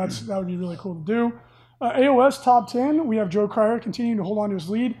yet, but that would be really cool to do. AOS top 10, we have Joe Cryer continuing to hold on to his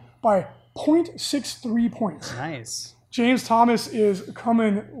lead by 0.63 points. Nice. James Thomas is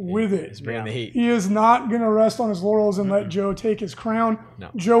coming with it. He's bringing the heat. He is not going to rest on his laurels and let Joe take his crown. No.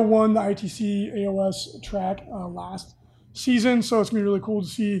 Joe won the ITC AOS track last season, so it's going to be really cool to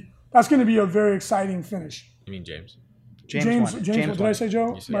see. That's going to be a very exciting finish. You mean James? James won. Did I say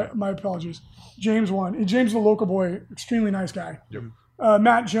Joe? My apologies. James won. And James is a local boy, extremely nice guy. Yep.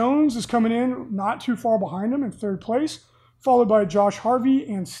 Matt Jones is coming in not too far behind him in third place, followed by Josh Harvey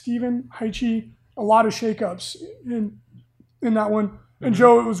and Steven Heichi. A lot of shakeups in that one. And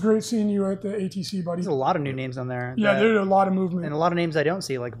Joe, it was great seeing you at the ATC, buddy. There's a lot of new names on there. Yeah, there's a lot of movement. And a lot of names I don't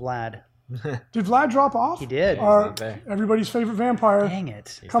see, like Vlad. Did Vlad drop off? He did. Everybody's favorite vampire. Dang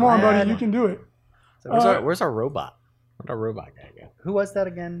it. Come on, buddy. You can do it. Where's our robot? Where'd our robot guy go? Who was that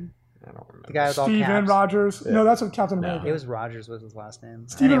again? I don't remember. The guy with all Steven caps. Rogers. No, that's what Captain America. It was Rogers was his last name.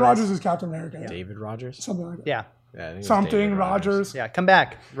 Steven Anyways. Rogers is Captain America. Yeah. David Rogers? Something like that. Yeah. Yeah, I think it was Something David Rogers. Yeah. Come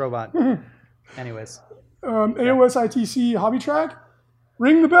back, robot. Anyways. AOS ITC Hobby Track.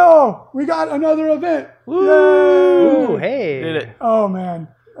 Ring the bell. We got another event. Woo! Ooh, hey. Did it. Oh, man.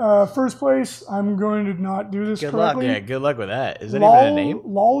 First place, I'm going to not do this Good luck. correctly. Yeah, good luck with that. Is that even a name?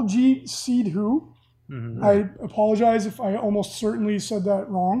 Laljeet Seedhu. I apologize if I almost certainly said that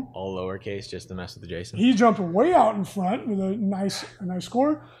wrong. All lowercase, just to mess with Jason. He jumped way out in front with a nice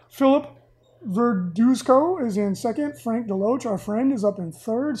score. Philip Verduzco is in second. Frank Deloach, our friend, is up in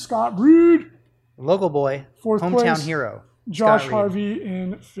third. Scott Reed, Local boy. fourth Hometown place. hero. Josh Scott Reed. Harvey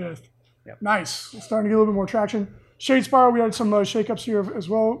in fifth. Yep. Nice. It's starting to get a little bit more traction. Shadespire, we had some shakeups here as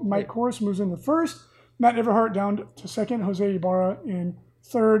well. Mike Kors moves into first. Matt Everhart down to second. Jose Ibarra in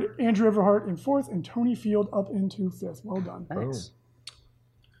third. Andrew Everhart in fourth. And Tony Field up into fifth. Well done. Nice.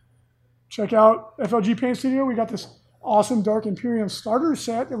 Check out FLG Paint Studio. We got this awesome Dark Imperium starter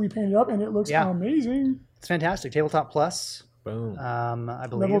set that we painted up, and it looks amazing. It's fantastic. Tabletop Plus. Boom. I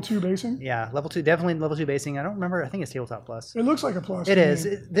believe. Level 2 basing. Yeah, level 2. Definitely level 2 basing. I don't remember. I think it's Tabletop Plus. It looks like a plus. It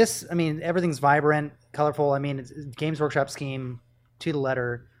is. Everything's vibrant, colorful. I mean, it's Games Workshop scheme to the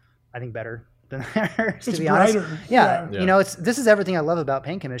letter. I think better than theirs, to It's be honest. brighter. Yeah, Yeah. you know, this is everything I love about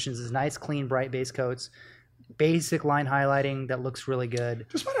paint commissions: is nice, clean, bright base coats, basic line highlighting that looks really good.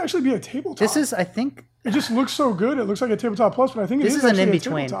 This might actually be a tabletop. This is, I think, It just looks so good. It looks like a tabletop plus, but I think this it is an actually in a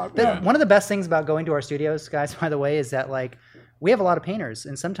between. tabletop. Yeah. One of the best things about going to our studios, guys, by the way, is that like we have a lot of painters,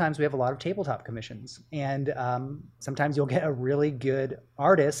 and sometimes we have a lot of tabletop commissions, and sometimes you'll get a really good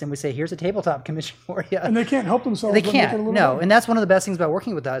artist, and we say, "Here's a tabletop commission for you," And they can't help themselves. They but make it a can't. little No, better. and that's one of the best things about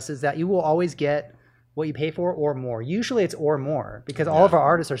working with us is that you will always get what you pay for or more. Usually it's or more because all of our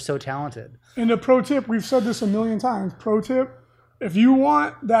artists are so talented. And a pro tip, we've said this a million times, pro tip, if you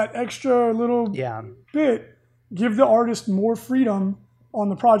want that extra little bit, give the artist more freedom on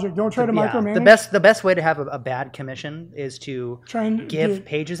the project. Don't try to micromanage. The best way to have a bad commission is to try and give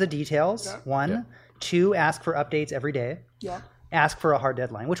pages of details, one. Two, ask for updates every day. Yeah. Ask for a hard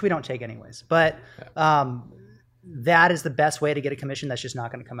deadline, which we don't take anyways. But that is the best way to get a commission that's just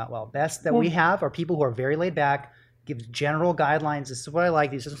not going to come out well. Best that we have are people who are very laid back, give general guidelines. This is what I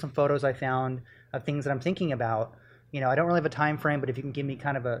like. These are some photos I found of things that I'm thinking about. You know, I don't really have a time frame, but if you can give me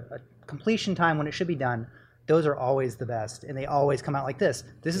kind of a completion time when it should be done, those are always the best. And they always come out like this.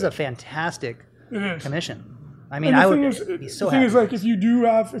 This is a fantastic commission. I mean, I would be so happy. The thing is, like, if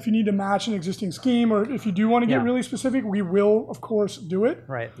you need to match an existing scheme, or if you do want to get really specific, we will, of course, do it.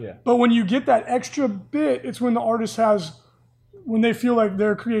 Right. Yeah. But when you get that extra bit, it's when the artist when they feel like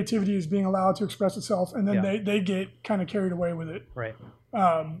their creativity is being allowed to express itself, and then they get kind of carried away with it. Right.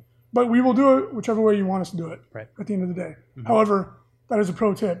 But we will do it whichever way you want us to do it. Right. At the end of the day. Mm-hmm. However, that is a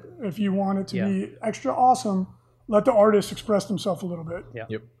pro tip. If you want it to be extra awesome, let the artist express themselves a little bit. Yeah.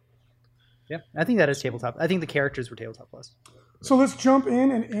 Yep. Yeah, I think that is tabletop. I think the characters were tabletop plus. So let's jump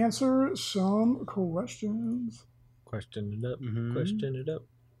in and answer some questions. Question it up. Mm-hmm. Question it up.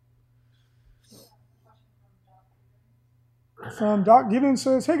 From Doc Gibbons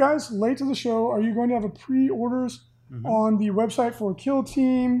says, "Hey guys, late to the show. Are you going to have a pre-orders on the website for Kill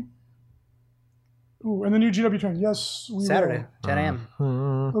Team? Ooh, and the new GW train? Yes, we Saturday, will. 10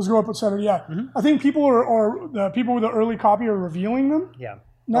 a.m. Those go up on Saturday. Yeah, I think people are the people with the early copy are revealing them. Yeah.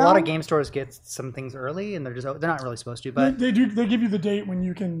 Now, a lot of game stores get some things early, and they're not really supposed to. But they give you the date when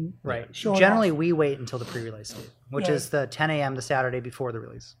you can show Generally, it off. we wait until the pre-release date, which is the 10 a.m. the Saturday before the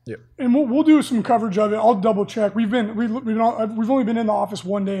release. Yep. And we'll do some coverage of it. I'll double check. We've only been in the office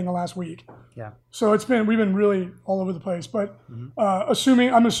one day in the last week. Yeah. So we've been really all over the place. But I'm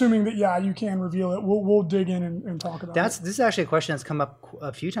assuming that you can reveal it. We'll dig in and talk about it. This is actually a question that's come up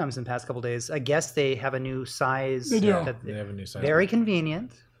a few times in the past couple of days. I guess they have a new size. They do. They have a new size. Very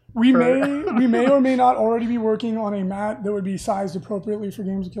convenient. We may or may not already be working on a mat that would be sized appropriately for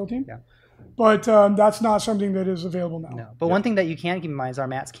Games of Kill Team. Yeah. But that's not something that is available now. No. But one thing that you can keep in mind is our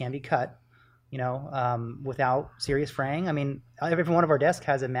mats can be cut, without serious fraying. I mean, every one of our desks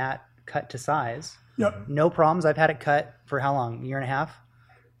has a mat cut to size. Yep. No problems. I've had it cut for how long? A year and a half.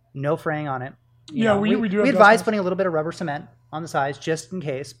 No fraying on it. We do. We advise putting a little bit of rubber cement on the sides just in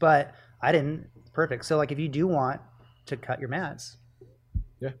case, but I didn't. Perfect. So like if you do want to cut your mats.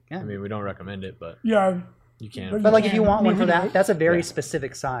 Yeah. I mean, we don't recommend it, but you can. But like if you want one for that, that's a very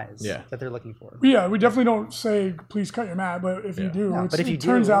specific size that they're looking for. Yeah, we definitely don't say please cut your mat, but if you do, it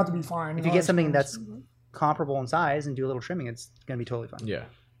turns out to be fine. If you get something that's comparable in size and do a little trimming, it's going to be totally fine. Yeah.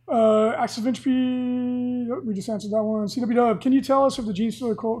 Axis Vinci, we just answered that one. CW Dub, can you tell us if the Gene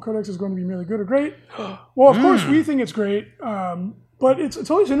Stealer Codex is going to be really good or great? Well, of course we think it's great, but it's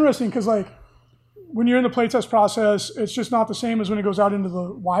always interesting because like when you're in the playtest process, it's just not the same as when it goes out into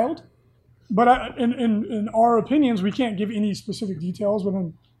the wild. But in our opinions, we can't give any specific details. But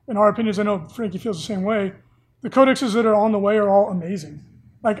in our opinions, I know Frankie feels the same way. The codexes that are on the way are all amazing.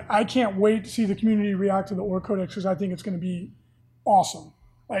 Like I can't wait to see the community react to the Orc Codex because I think it's going to be awesome,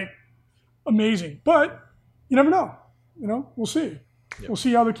 like amazing. But you never know. We'll see. Yep. We'll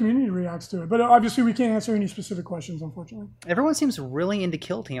see how the community reacts to it. But obviously, we can't answer any specific questions, unfortunately. Everyone seems really into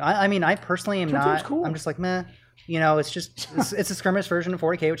Kill Team. I mean, I personally am Kill not. Team's cool. I'm just like, meh. It's a skirmish version of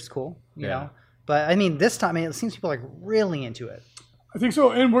 40K, which is cool. You know. But I mean, this time, it seems people are like really into it. I think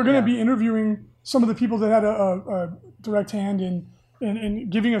so. And we're going to be interviewing some of the people that had a direct hand in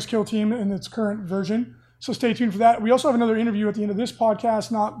giving us Kill Team in its current version. So stay tuned for that. We also have another interview at the end of this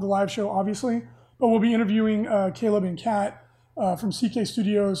podcast, not the live show, obviously. But we'll be interviewing Caleb and Kat from CK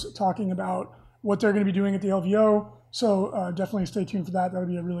Studios talking about what they're going to be doing at the LVO. So definitely stay tuned for that. That'll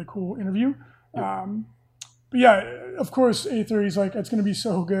be a really cool interview. Yep. But yeah, of course, Aether is like, it's going to be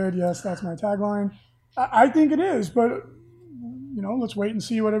so good. Yes, that's my tagline. I think it is, but let's wait and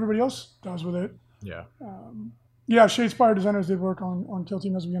see what everybody else does with it. Yeah. Shadespire designers did work on Kill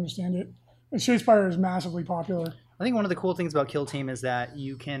Team as we understand it. And Shadespire is massively popular. I think one of the cool things about Kill Team is that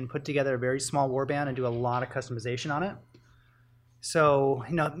you can put together a very small warband and do a lot of customization on it. So,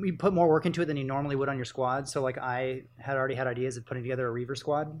 we put more work into it than you normally would on your squad. So, like, I had already had ideas of putting together a Reaver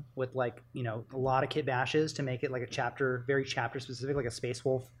squad with, like, a lot of kit bashes to make it like a chapter, very chapter specific, like a Space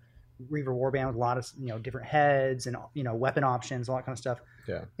Wolf Reaver warband with a lot of, different heads and, weapon options, all that kind of stuff.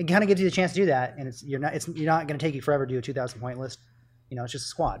 Yeah. It kind of gives you the chance to do that. And you're not going to take you forever to do a 2,000 point list. It's just a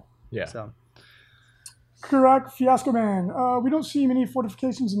squad. Yeah. So. Correct. Fiasco Man. We don't see many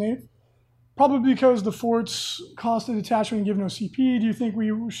fortifications in 8th. probably because the forts cost a detachment and give no CP. Do you think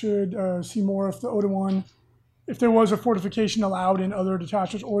we should see more of the O-1, if there was a fortification allowed in other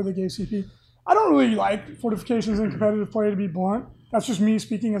detachments or they gave CP? I don't really like fortifications in competitive play, to be blunt. That's just me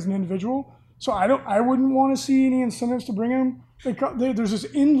speaking as an individual. So I wouldn't want to see any incentives to bring them. There's this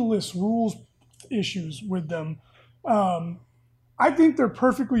endless rules issues with them. I think they're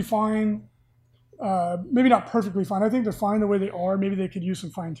perfectly fine. Maybe not perfectly fine. I think they're fine the way they are. Maybe they could use some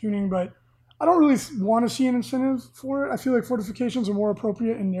fine tuning, but I don't really want to see an incentive for it. I feel like fortifications are more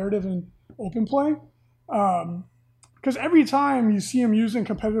appropriate in narrative and open play. Because every time you see them used in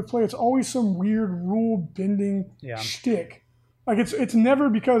competitive play, it's always some weird rule bending shtick. Like it's never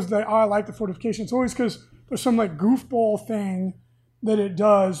because I like the fortification. It's always because there's some like goofball thing that it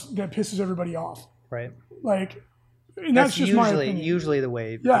does that pisses everybody off. Right. Like, and that's just my opinion. Usually the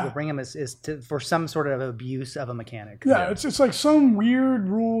way people bring them is for some sort of abuse of a mechanic. Yeah, it's like some weird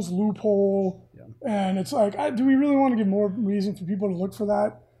rules loophole, and it's like, do we really want to give more reason for people to look for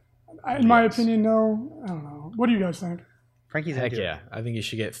that? In my opinion, no. I don't know. What do you guys think? Frankie's Heck yeah. I think you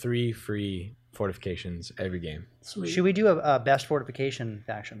should get 3 free fortifications every game. Sweet. Should we do a best fortification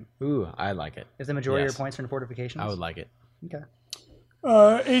faction? Ooh, I like it. Is the majority of your points in fortifications? I would like it. Okay.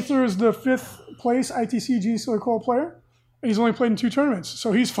 Aether is the 5th place ITC Genius Killer Coil player. He's only played in 2 tournaments,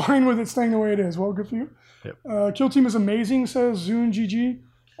 so he's fine with it staying the way it is. Well, good for you. Yep. Kill Team is amazing, says Zune GG.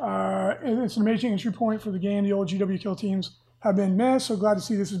 It's an amazing entry point for the game. The old GW Kill Teams have been messed, so glad to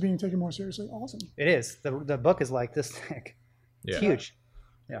see this is being taken more seriously. Awesome. It is. The book is like this thick. It's huge.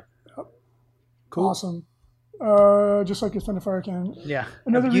 Yeah. Cool. Awesome. Just like your Thunder Fire Cannon. Yeah.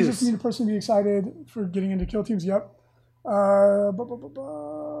 Another reason for me to personally be excited for getting into Kill Teams. Yep.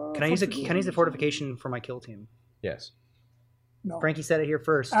 Can I use a fortification for my kill team? Yes. No. Frankie said it here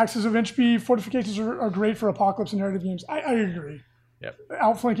first. Axes of Entropy fortifications are great for apocalypse and narrative games. I agree. Yep.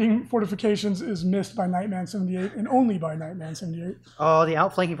 Outflanking fortifications is missed by Nightman 78 and only by Nightman 78. Oh, the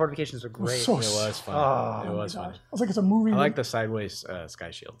outflanking fortifications are great. So It was fun. Oh, It was fun. I was like, it's a movie. I like the sideways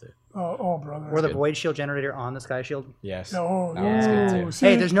sky shield too. Oh, brother. Or the void shield generator on the sky shield. Yes. No, That's good too. see?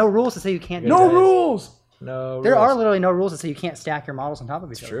 Hey, there's no rules to say you can't. no rules. No. There rules. are literally no rules that say you can't stack your models on top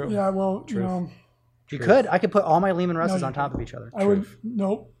of each other. True. Yeah, well, Truth. You could. I could put all my Lehman Russes you on top of each other. I would.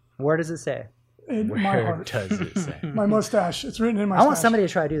 Nope. Where does it say? In my Where heart. does it say? My mustache. It's written in my I want stash. somebody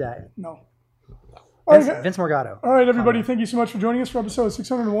to try to do that. No. All right, Vince Morgado. All right, everybody. Thank you so much for joining us for episode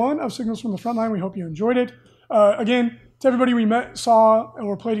 601 of Signals from the Frontline. We hope you enjoyed it. Again, to everybody we met, saw,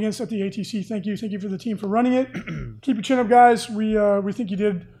 or played against at the ATC, thank you. Thank you for the team for running it. Keep your chin up, guys. We think you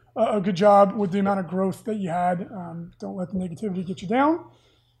did a good job with the amount of growth that you had. Don't let the negativity get you down.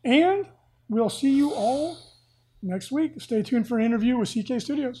 And we'll see you all next week. Stay tuned for an interview with CK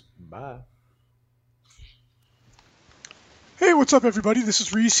Studios. Bye. Hey, what's up, everybody? This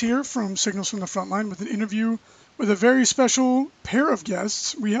is Reese here from Signals from the Frontline with an interview with a very special pair of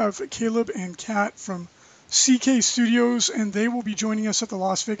guests. We have Caleb and Kat from CK Studios, and they will be joining us at the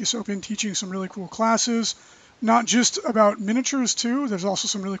Las Vegas Open teaching some really cool classes, not just about miniatures, too. There's also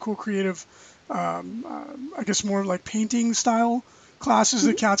some really cool creative, I guess more like painting style classes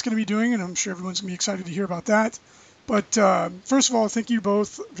that Kat's going to be doing, and I'm sure everyone's going to be excited to hear about that. But first of all, thank you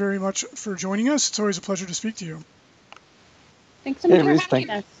both very much for joining us. It's always a pleasure to speak to you. Thanks so much Reese, for having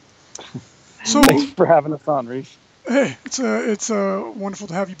us. So, Thanks for having us on, Reese. hey, it's wonderful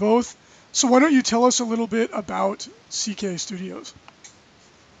to have you both. So why don't you tell us a little bit about CK Studios?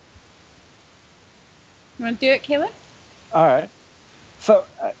 You want to do it, Caleb? All right. So,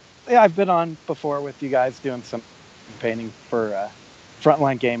 yeah, I've been on before with you guys doing some painting for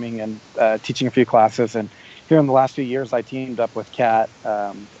Frontline Gaming and teaching a few classes. And here in the last few years, I teamed up with Kat,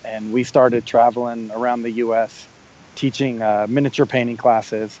 and we started traveling around the U.S. teaching miniature painting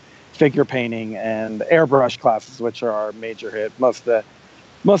classes, figure painting, and airbrush classes, which are our major hit.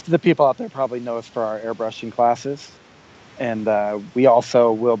 Most of the people out there probably know us for our airbrushing classes. And we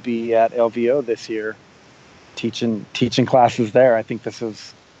also will be at LVO this year teaching classes there. I think this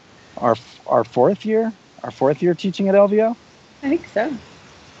is our fourth year teaching at LVO. I think so.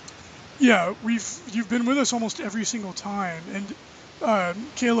 Yeah, you've been with us almost every single time, and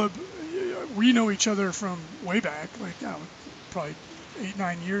Caleb, we know each other from way back, like probably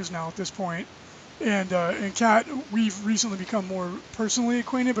 8-9 years now at this point. And Kat, we've recently become more personally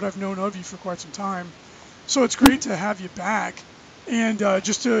acquainted, but I've known of you for quite some time. So it's great to have you back. And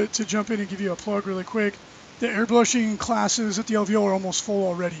just to jump in and give you a plug really quick, the airbrushing classes at the LVO are almost full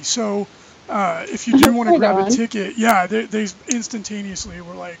already. So if you do want to grab a ticket, yeah, they instantaneously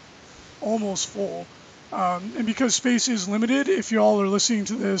were like almost full. And because space is limited, if you all are listening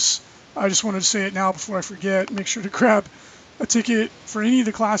to this, I just wanted to say it now before I forget, make sure to grab a ticket for any of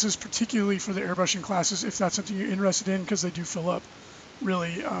the classes, particularly for the airbrushing classes, if that's something you're interested in, because they do fill up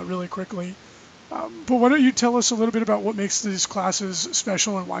really quickly. But why don't you tell us a little bit about what makes these classes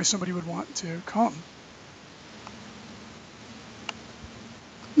special and why somebody would want to come?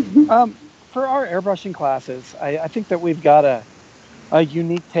 For our airbrushing classes, I think that we've got a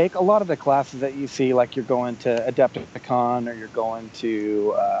unique take. A lot of the classes that you see, like you're going to Adepticon or you're going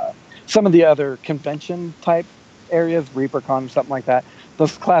to some of the other convention type areas, ReaperCon or something like that,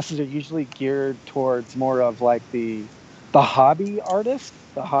 those classes are usually geared towards more of like the hobby artist,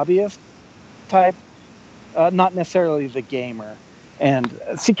 the hobbyist type, not necessarily the gamer. And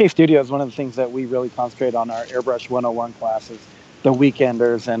CK Studio is one of the things that we really concentrate on our Airbrush 101 classes. The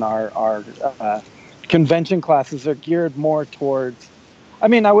weekenders and our convention classes are geared more towards, I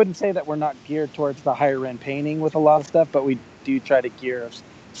mean, I wouldn't say that we're not geared towards the higher end painting with a lot of stuff, but we do try to gear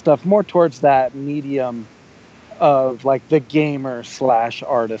stuff more towards that medium of like the gamer /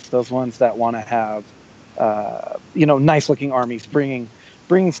 artist, those ones that want to have, nice looking armies, bringing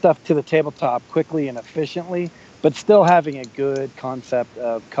stuff to the tabletop quickly and efficiently, but still having a good concept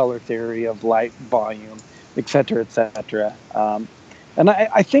of color theory, of light, volume, et cetera, et cetera. And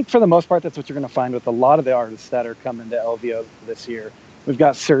I think for the most part, that's what you're going to find with a lot of the artists that are coming to LVO this year. We've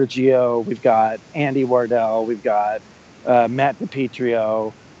got Sergio, we've got Andy Wardell, we've got Matt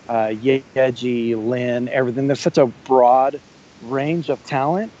DiPietro, Yeji, Lynn, everything. There's such a broad range of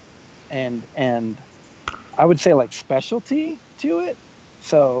talent and I would say like specialty to it.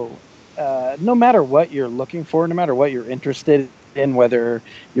 So no matter what you're looking for, no matter what you're interested in, whether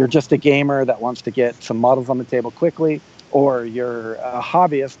you're just a gamer that wants to get some models on the table quickly, or you're a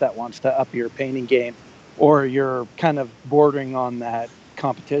hobbyist that wants to up your painting game, or you're kind of bordering on that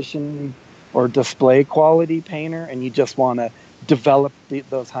competition or display quality painter and you just want to develop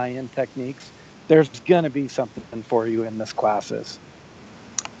those high-end techniques, there's going to be something for you in this classes.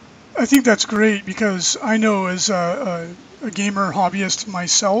 I think that's great because I know as a gamer hobbyist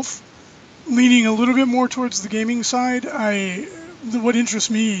myself, leaning a little bit more towards the gaming side, what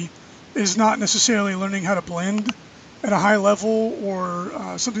interests me is not necessarily learning how to blend at a high level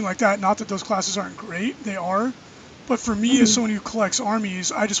or something like that. Not that those classes aren't great, they are. But for me, as someone who collects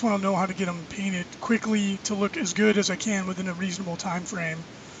armies, I just want to know how to get them painted quickly to look as good as I can within a reasonable time frame.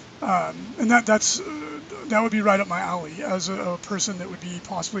 And that would be right up my alley as a person that would be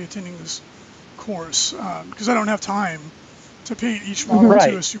possibly attending this course, because I don't have time to paint each model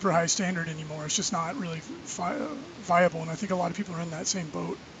to a super high standard anymore. It's just not really viable, and I think a lot of people are in that same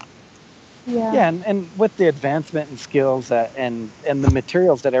boat. Yeah, and with the advancement in skills and the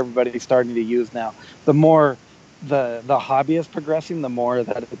materials that everybody's starting to use now, the more the hobby is progressing, the more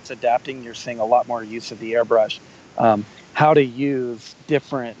that it's adapting. You're seeing a lot more use of the airbrush, how to use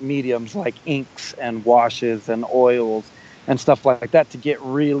different mediums like inks and washes and oils and stuff like that to get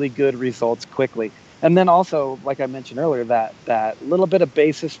really good results quickly. And then also, like I mentioned earlier, that little bit of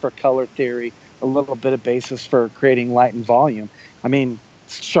basis for color theory, a little bit of basis for creating light and volume. I mean,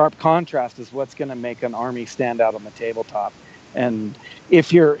 sharp contrast is what's going to make an army stand out on the tabletop. And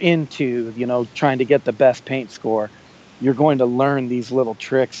if you're into, trying to get the best paint score, you're going to learn these little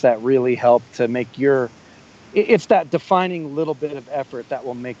tricks that really help to make it's that defining little bit of effort that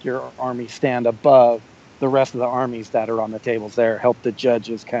will make your army stand above the rest of the armies that are on the tables there, help the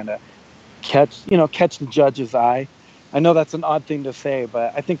judges kind of catch the judge's eye. I know that's an odd thing to say,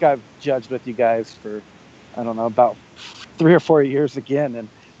 but I think I've judged with you guys for, I don't know, about 3 or 4 years again. And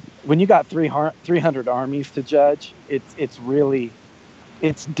when you got 300 armies to judge,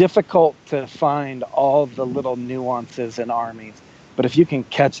 it's difficult to find all the little nuances in armies. But if you can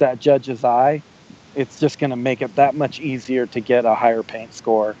catch that judge's eye, it's just going to make it that much easier to get a higher paint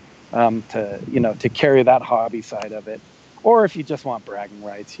score, to carry that hobby side of it. Or if you just want bragging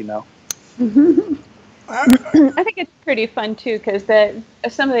rights, I think it's pretty fun too, because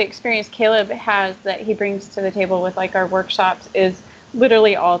some of the experience Caleb has that he brings to the table with like our workshops is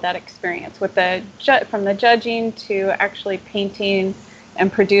literally all that experience with from the judging to actually painting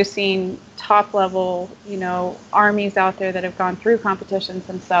and producing top level, armies out there that have gone through competitions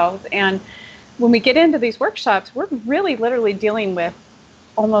themselves. And when we get into these workshops, we're really literally dealing with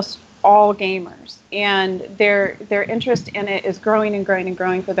almost all gamers, and their interest in it is growing and growing and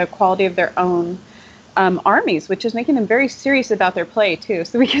growing for the quality of their own armies, which is making them very serious about their play too.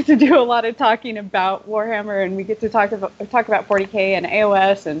 So we get to do a lot of talking about Warhammer, and we get to talk about 40K and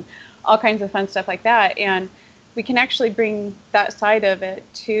AOS and all kinds of fun stuff like that. And we can actually bring that side of it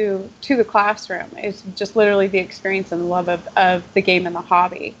to the classroom. It's just literally the experience and the love of the game and the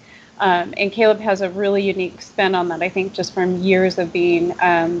hobby. And Caleb has a really unique spin on that, I think, just from years of being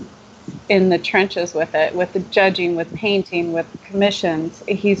in the trenches with it, with the judging, with painting, with commissions.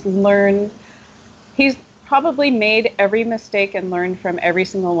 He's probably made every mistake and learned from every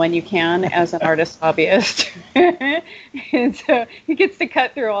single one you can as an artist hobbyist. And so he gets to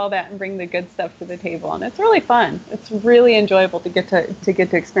cut through all that and bring the good stuff to the table, and it's really fun. It's really enjoyable to get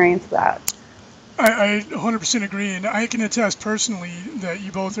to experience that. I 100% agree, and I can attest personally that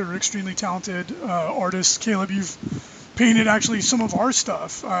you both are extremely talented artists. Caleb, you've painted actually some of our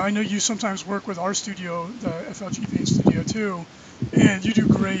stuff. I know you sometimes work with our studio, the FLG Paint Studio too, and you do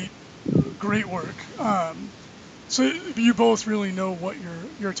great work. So you both really know what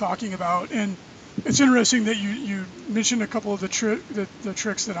you're talking about, and it's interesting that you mentioned a couple of the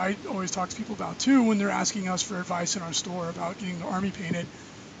tricks that I always talk to people about too when they're asking us for advice in our store about getting the army painted.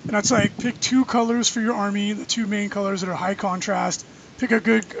 And that's like, pick 2 colors for your army, the 2 main colors that are high contrast. Pick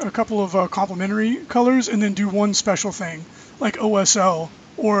a couple of complementary colors, and then do one special thing like OSL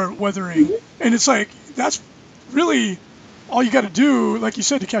or weathering. And it's like, that's really all you got to do, like you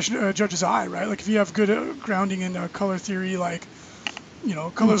said, to catch a judge's eye, right? Like if you have good grounding in color theory, like,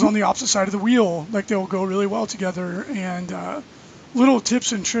 colors on the opposite side of the wheel, like they'll go really well together. And little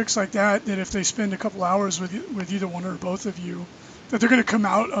tips and tricks like that if they spend a couple hours with either one or both of you, that they're going to come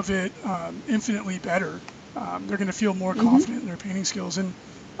out of it infinitely better. They're going to feel more confident in their painting skills. And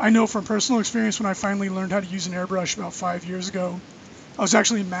I know from personal experience, when I finally learned how to use an airbrush about 5 years ago, I was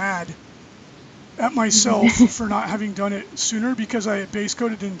actually mad at myself for not having done it sooner, because I had base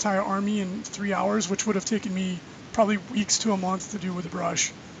coated an entire army in 3 hours, which would have taken me probably weeks to a month to do with a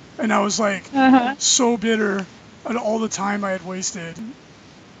brush. And I was like so bitter at all the time I had wasted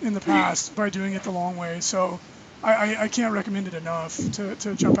in the past by doing it the long way. So I can't recommend it enough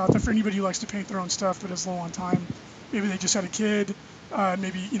to jump out there for anybody who likes to paint their own stuff but is low on time. Maybe they just had a kid.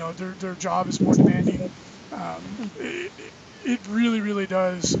 Maybe their job is more demanding. It really, really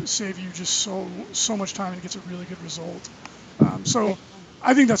does save you just so much time, and gets a really good result. So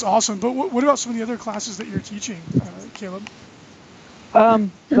I think that's awesome. But what about some of the other classes that you're teaching, Caleb?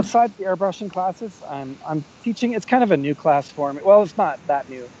 Besides the airbrushing classes, I'm teaching. It's kind of a new class for me. Well, it's not that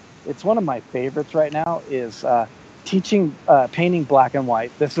new. It's one of my favorites right now. Is teaching painting black and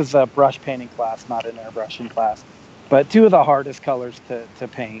white. This is a brush painting class, not an airbrushing class. But 2 of the hardest colors to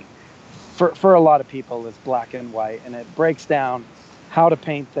paint for a lot of people is black and white, and it breaks down how to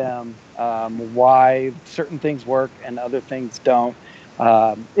paint them, why certain things work and other things don't.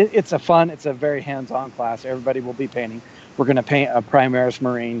 It's a very hands-on class. Everybody will be painting. We're going to paint a Primaris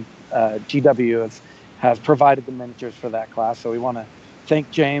Marine. GW has provided the miniatures for that class, so we want to thank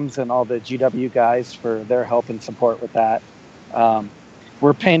James and all the GW guys for their help and support with that.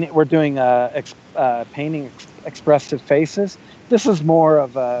 We're doing painting expressive faces. This is more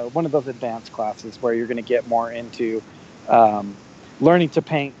of one of those advanced classes where you're going to get more into learning to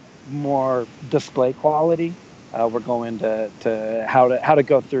paint more display quality. We're going to how to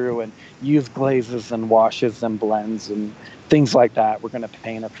go through and use glazes and washes and blends and things like that. We're going to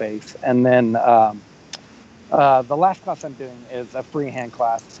paint a face. And then the last class I'm doing is a freehand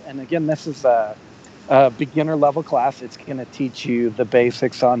class. And again, this is a beginner level class. It's going to teach you the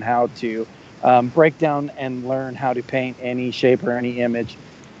basics on how to break down and learn how to paint any shape or any image.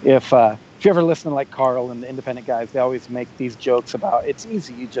 If you ever listen to like Carl and the independent guys, they always make these jokes about it's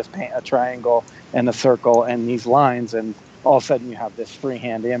easy. You just paint a triangle and a circle and these lines, and all of a sudden you have this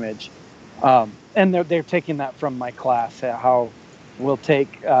freehand image. And they're taking that from my class, how we'll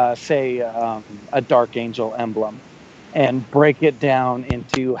take, say, a Dark Angel emblem and break it down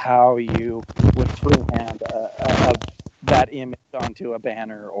into how you would freehand that image onto a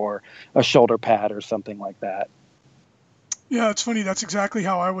banner or a shoulder pad or something like that. Yeah, it's funny. That's exactly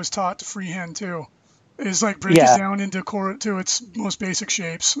how I was taught to freehand too. Is like break it down to its most basic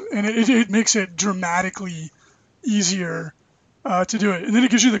shapes, and it makes it dramatically easier to do it. And then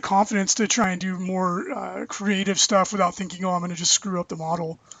it gives you the confidence to try and do more creative stuff without thinking, oh, I'm going to just screw up the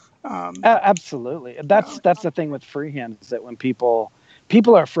model. Absolutely. That's the thing with freehand, is that when people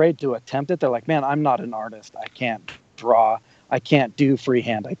are afraid to attempt it, they're like, man, I'm not an artist. I can't draw. I can't do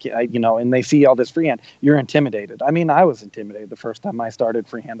freehand. And they see all this freehand. You're intimidated. I mean, I was intimidated the first time I started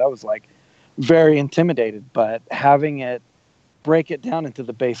freehand. I was like very intimidated, but having it break it down into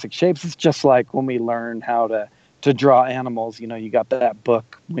the basic shapes, it's just like when we learn how to draw animals. You got that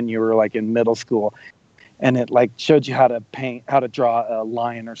book when you were like in middle school, and it like showed you how to draw a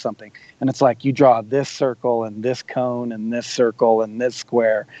lion or something. And it's like you draw this circle and this cone and this circle and this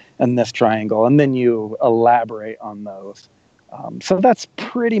square and this triangle, and then you elaborate on those. So that's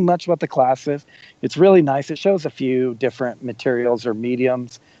pretty much what the class is. It's really nice. It shows a few different materials or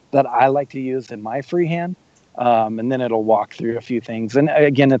mediums that I like to use in my freehand. and then it'll walk through a few things. And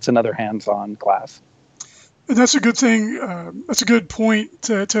again, it's another hands-on class. And that's a good thing. That's a good point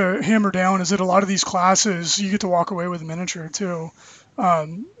to hammer down, is that a lot of these classes, you get to walk away with a miniature too.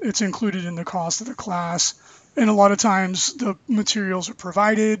 It's included in the cost of the class. And a lot of times the materials are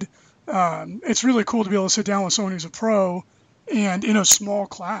provided. It's really cool to be able to sit down with someone who's a pro, and in a small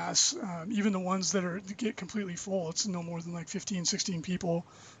class, even the ones that get completely full, it's no more than like 15, 16 people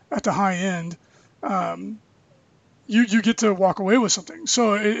at the high end. You get to walk away with something.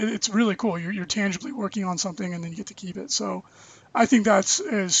 So it's really cool. You're tangibly working on something, and then you get to keep it. So I think that's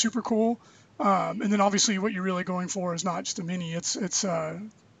super cool. And then obviously what you're really going for is not just a mini. It's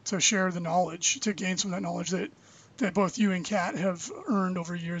to share the knowledge, to gain some of that knowledge that both you and Kat have earned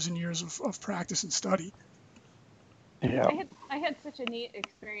over years and years of practice and study. Yeah. I had such a neat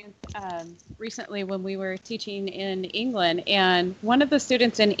experience recently when we were teaching in England, and one of the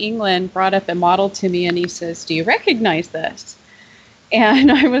students in England brought up a model to me, and he says, "Do you recognize this?"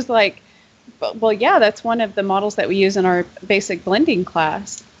 And I was like, "Well, yeah, that's one of the models that we use in our basic blending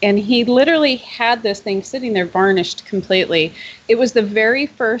class." And he literally had this thing sitting there varnished completely. It was the very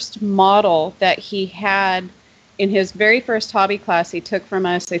first model that he had in his very first hobby class he took from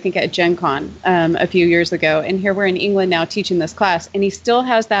us, I think at Gen Con a few years ago. And here we're in England now teaching this class, and he still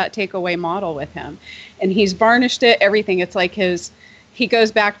has that takeaway model with him. And he's varnished it, everything. It's like he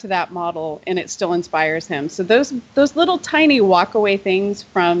goes back to that model, and it still inspires him. So those little tiny walk away things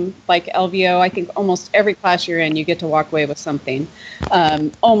from like LVO, I think almost every class you're in, you get to walk away with something.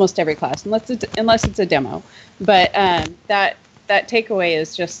 Almost every class, unless it's a demo. But that takeaway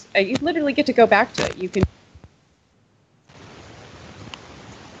is just, you literally get to go back to it. You can.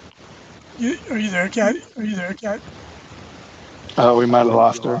 Are you there, Kat? Are you there, Kat? Oh, we might have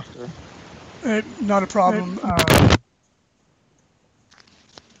lost her. Not a problem.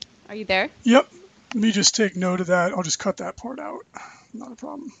 Are you there? Yep. Let me just take note of that. I'll just cut that part out. Not a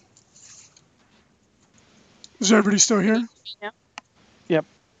problem. Is everybody still here? Yeah. Yep.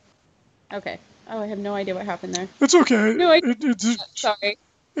 Okay. Oh, I have no idea what happened there. It's okay. No, sorry.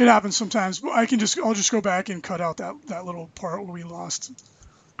 It happens sometimes. But I'll just go back and cut out that little part where we lost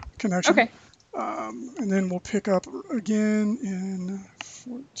connection. Okay. And then we'll pick up again in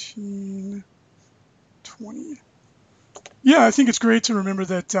 14, 20. Yeah, I think it's great to remember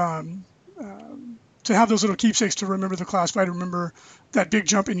that, to have those little keepsakes, to remember the class fight, to remember that big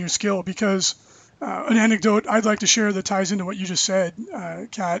jump in your skill, because an anecdote I'd like to share that ties into what you just said,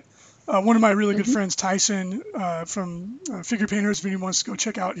 Kat. One of my really good friends, Tyson, from Figure Painters, if anyone wants to go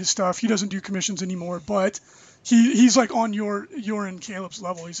check out his stuff, he doesn't do commissions anymore, but he's like on your and Caleb's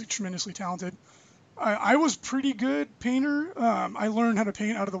level. He's tremendously talented. I was pretty good painter. I learned how to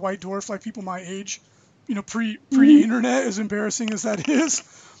paint out of the White Dwarf like people my age, pre-internet, as embarrassing as that is.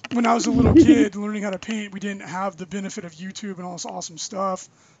 When I was a little kid learning how to paint, we didn't have the benefit of YouTube and all this awesome stuff.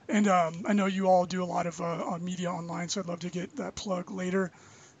 And I know you all do a lot of media online, so I'd love to get that plug later.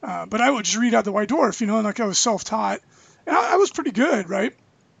 But I would just read out the White Dwarf, and like I was self-taught. And I was pretty good, right?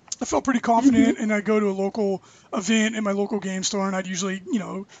 I felt pretty confident, and I'd go to a local event in my local game store, and I'd usually,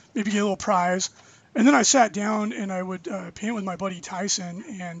 maybe get a little prize. And then I sat down, and I would paint with my buddy Tyson,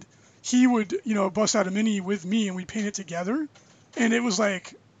 and he would, bust out a mini with me, and we'd paint it together. And it was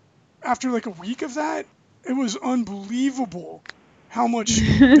like, after like a week of that, it was unbelievable how much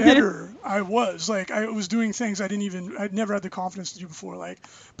better I was. Like, I was doing things I'd never had the confidence to do before, like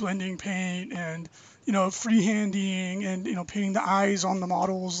blending paint and, freehanding and, painting the eyes on the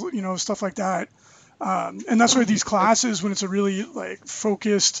models, stuff like that. And that's why these classes, when it's a really like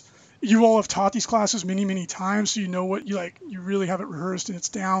focused, you all have taught these classes many, many times, so you know what you really have it rehearsed and it's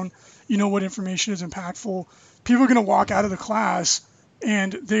down, what information is impactful. People are going to walk out of the class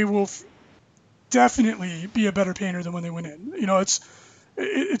and they will definitely be a better painter than when they went in.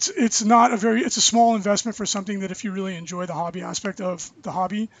 It's not it's a small investment for something that, if you really enjoy the hobby aspect of the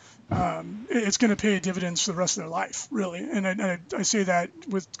hobby, it's going to pay dividends for the rest of their life, really. And I say that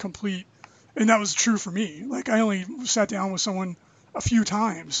with complete, and that was true for me. Like, I only sat down with someone a few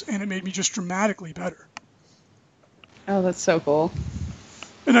times, and it made me just dramatically better. Oh, that's so cool.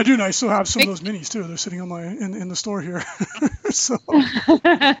 And I still have some of those minis too. They're sitting on my in the store here. So.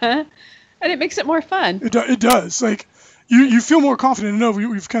 And it makes it more fun. It does. Like, you feel more confident. I know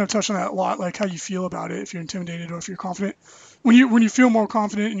we've kind of touched on that a lot, like how you feel about it, if you're intimidated or if you're confident. When you feel more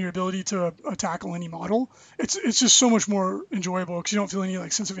confident in your ability to tackle any model, it's just so much more enjoyable, because you don't feel any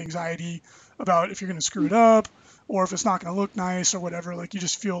like sense of anxiety about if you're going to screw it up or if it's not going to look nice or whatever. Like, you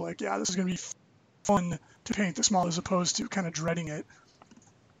just feel like, yeah, this is going to be fun to paint this model, as opposed to kind of dreading it.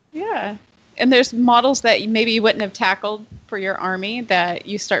 Yeah. and there's models that maybe you wouldn't have tackled for your army that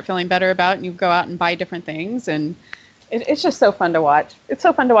you start feeling better about, and you go out and buy different things, and it's just so fun to watch. It's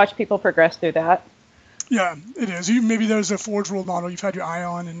so fun to watch people progress through that. Yeah, it is. Maybe there's a Forge World model you've had your eye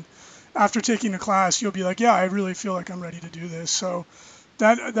on, and after taking the class, you'll be like, yeah, I really feel like I'm ready to do this. So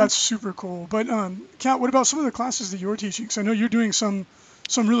that's super cool. But Kat, what about some of the classes that you're teaching? Because I know you're doing some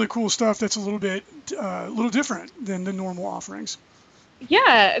really cool stuff that's a little different than the normal offerings.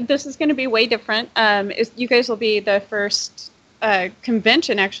 Yeah, this is going to be way different. You guys will be the first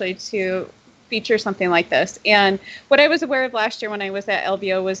convention actually to feature something like this. And what I was aware of last year when I was at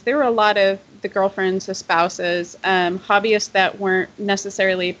LVO was there were a lot of the girlfriends, the spouses, hobbyists that weren't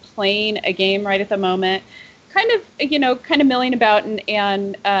necessarily playing a game right at the moment, kind of milling about,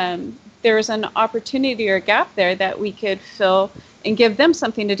 and there was an opportunity or a gap there that we could fill and give them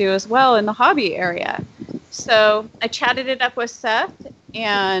something to do as well in the hobby area. So I chatted it up with Seth,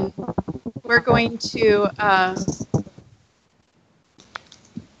 and we're going to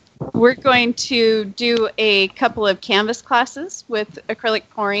do a couple of canvas classes with acrylic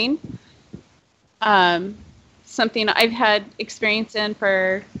pouring. Something I've had experience in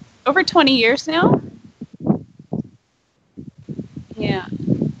for over 20 years now. Yeah.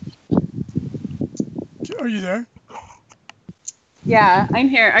 Are you there? Yeah, I'm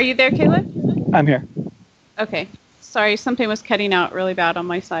here. Are you there, Caleb? I'm here. Okay. Sorry, something was cutting out really bad on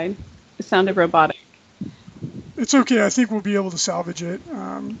my side. It sounded robotic. It's okay. I think we'll be able to salvage it.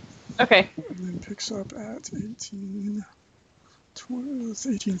 Okay. And then picks up at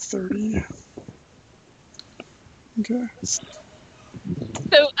 18:30. Okay.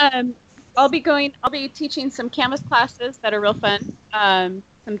 So I'll be teaching some canvas classes that are real fun.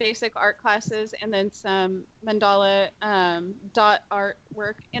 Some basic art classes, and then some mandala dot art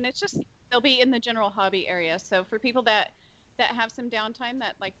work, and they'll be in the general hobby area. So for people that have some downtime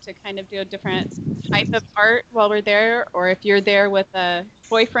that like to kind of do a different type of art while we're there, or if you're there with a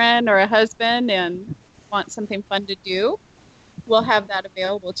boyfriend or a husband and want something fun to do, we'll have that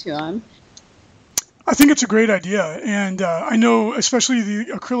available to them. I think it's a great idea, and I know especially the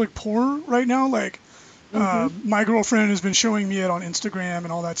acrylic pour right now, like my girlfriend has been showing me it on Instagram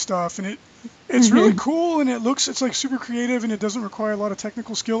and all that stuff, and it's really cool, and it's like super creative, and it doesn't require a lot of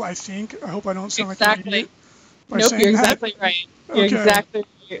technical skill, I think. I hope I don't sound like an idiot by Nope, saying you're that. exactly right. You're exactly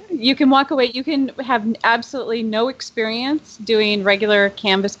right. You can walk away, you can have absolutely no experience doing regular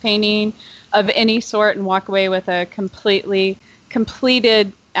canvas painting of any sort and walk away with a completely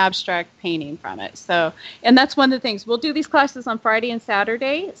completed abstract painting from it. So, and that's one of the things. We'll do these classes on Friday and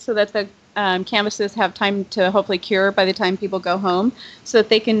Saturday so that the canvases have time to hopefully cure by the time people go home, so that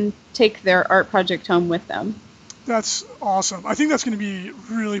they can take their art project home with them. That's awesome. I think that's going to be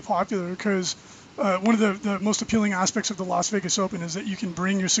really popular because one of the most appealing aspects of the Las Vegas Open is that you can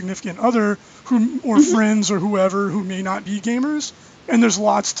bring your significant other or friends or whoever who may not be gamers, and there's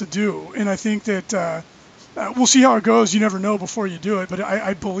lots to do. And I think that we'll see how it goes. You never know before you do it, but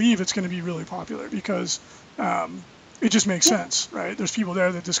I believe it's going to be really popular because it just makes sense, right? There's people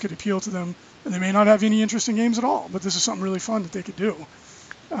there that this could appeal to them, and they may not have any interest in games at all, but this is something really fun that they could do.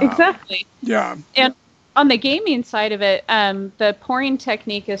 Exactly. Yeah. And on the gaming side of it, the pouring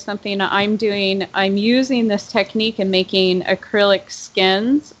technique is something I'm doing. I'm using this technique and making acrylic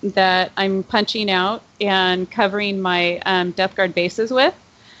skins that I'm punching out and covering my Death Guard bases with.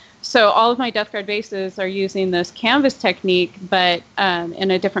 So all of my Death Guard bases are using this canvas technique, but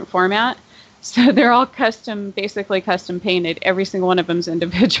in a different format. So they're all basically custom painted. Every single one of them is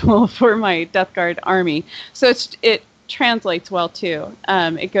individual for my Death Guard army. So it translates well too.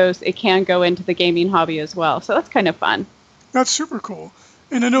 It can go into the gaming hobby as well. So that's kind of fun. That's super cool.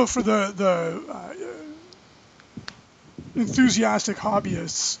 And I know for the enthusiastic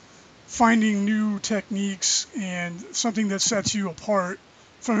hobbyists, finding new techniques and something that sets you apart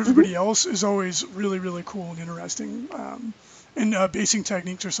from everybody else is always really, really cool and interesting. And basing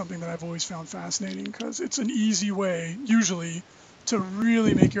techniques are something that I've always found fascinating because it's an easy way, usually, to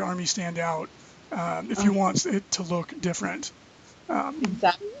really make your army stand out if you want it to look different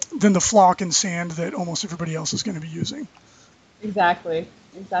than the flock and sand that almost everybody else is going to be using. Exactly.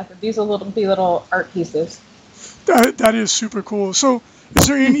 These will be little art pieces. That is super cool. So is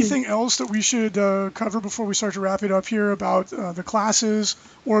there anything else that we should cover before we start to wrap it up here about the classes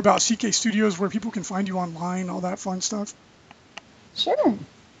or about CK Studios, where people can find you online, all that fun stuff? Sure. Do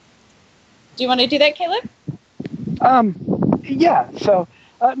you want to do that, Caleb? Yeah. So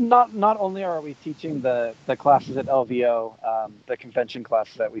not only are we teaching the classes at LVO, the convention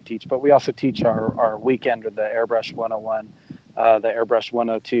classes that we teach, but we also teach our weekend, or the Airbrush 101, the Airbrush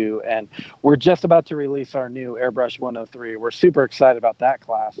 102, and we're just about to release our new Airbrush 103. We're super excited about that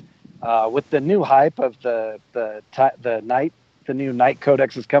class. with the new hype of the new Knight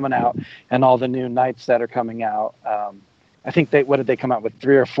Codex is coming out, and all the new Knights that are coming out. I think what did they come out with,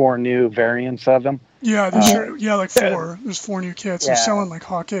 3 or 4 new variants of them? Yeah, like 4. There's 4 new kits. They're selling like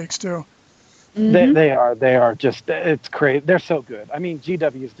hotcakes too. Mm-hmm. They are just, it's crazy. They're so good. I mean,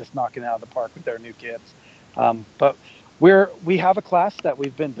 GW is just knocking it out of the park with their new kits. But we have a class that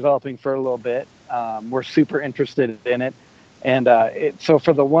we've been developing for a little bit. We're super interested in it, and so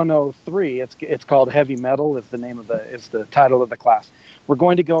for the 103, it's called Heavy Metal. Is the title of the class. We're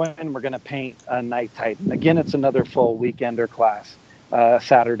going to go in and we're going to paint a Knight Titan. Again, it's another full weekender class,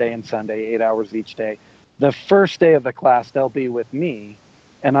 Saturday and Sunday, 8 hours each day. The first day of the class, they'll be with me,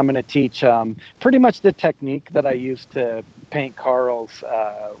 and I'm going to teach pretty much the technique that I used to paint Carl's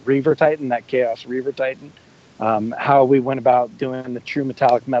Reaver Titan, that Chaos Reaver Titan, how we went about doing the true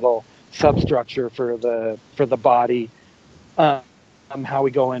metallic metal substructure for the body, how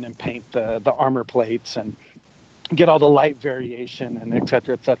we go in and paint the armor plates and get all the light variation and et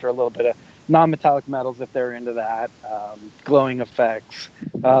cetera, a little bit of non-metallic metals if they're into that, glowing effects,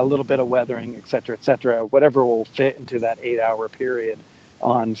 a little bit of weathering, et cetera, whatever will fit into that 8-hour period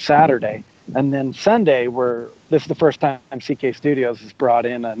on Saturday. And then Sunday, this is the first time CK Studios has brought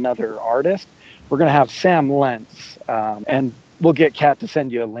in another artist. We're going to have Sam Lentz, and we'll get Kat to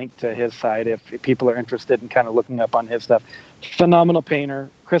send you a link to his site if people are interested in kind of looking up on his stuff. Phenomenal painter,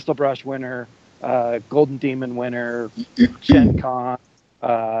 Crystal Brush winner, Golden Demon winner, Gen Con,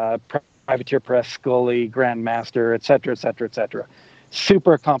 Privateer Press, Scully, Grandmaster, et cetera.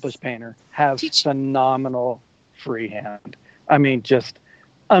 Super accomplished painter, has phenomenal freehand. I mean, just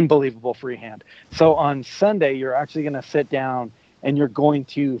unbelievable freehand. So on Sunday, you're actually going to sit down and you're going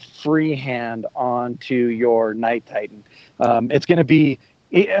to freehand onto your Knight Titan. It's going to be,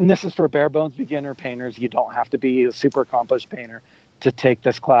 and this is for bare bones beginner painters. You don't have to be a super accomplished painter to take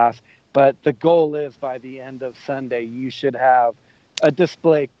this class. But the goal is by the end of Sunday, you should have a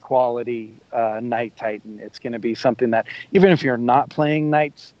display quality Knight Titan. It's going to be something that, even if you're not playing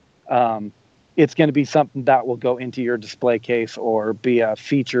Knights, it's going to be something that will go into your display case or be a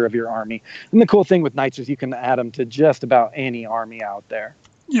feature of your army. And the cool thing with Knights is you can add them to just about any army out there.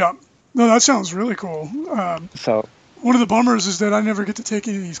 Yeah. No, that sounds really cool. So one of the bummers is that I never get to take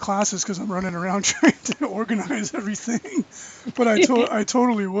any of these classes because I'm running around trying to organize everything. But I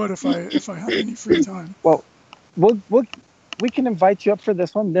totally would if I had any free time. Well, we can invite you up for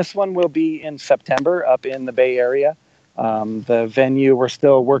this one. This one will be in September up in the Bay Area. The venue, we're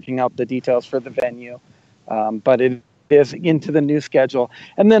still working out the details for the venue, but it is into the new schedule.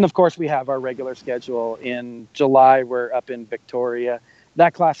 And then, of course, we have our regular schedule. In July, we're up in Victoria.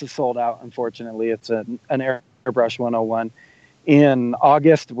 That class is sold out, unfortunately. It's an Airbrush 101. In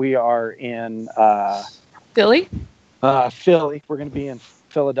August, we are in Philly. Philly. We're going to be in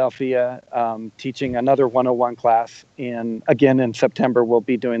Philadelphia teaching another 101 class. Again, in September, we'll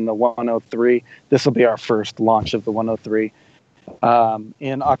be doing the 103. This will be our first launch of the 103.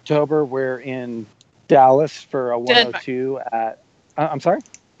 In October, we're in Dallas for a 102 at... I'm sorry?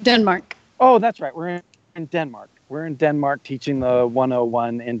 Denmark. Oh, that's right. We're in Denmark. We're in Denmark teaching the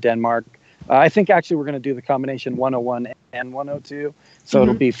 101 in Denmark. I think actually we're going to do the combination 101 and 102. So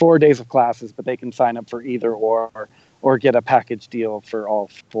it'll be 4 days of classes, but they can sign up for either or get a package deal for all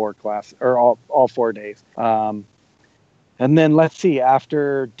 4 classes or all 4 days. And then let's see,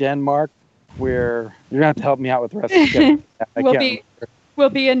 after Denmark, you're going to have to help me out with the rest of the We'll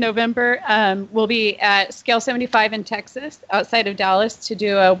be in November. We'll be at Scale 75 in Texas, outside of Dallas, to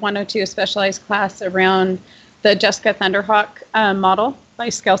do a 102 specialized class around the Jessica Thunderhawk model by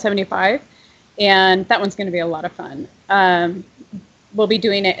Scale 75. And that one's going to be a lot of fun. We'll be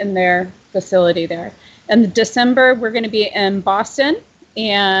doing it in their facility there. In December, we're going to be in Boston,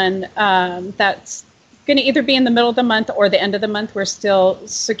 and that's going to either be in the middle of the month or the end of the month. We're still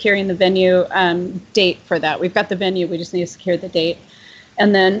securing the venue date for that. We've got the venue. We just need to secure the date.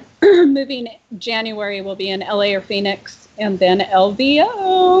 And then moving January, we'll be in LA or Phoenix, and then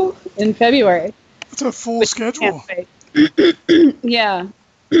LVO in February. It's a full schedule. Yeah.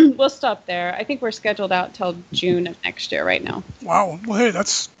 We'll stop there. I think we're scheduled out till June of next year right now. Wow. Well, hey,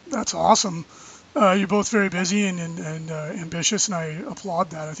 that's awesome. You're both very busy and ambitious, and I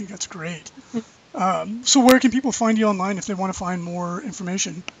applaud that. I think that's great. So where can people find you online if they want to find more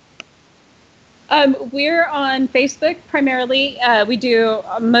information? We're on Facebook primarily. We do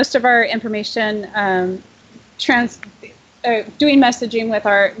most of our information doing messaging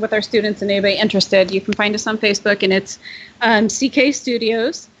with our students and anybody interested. You can find us on Facebook, and it's CK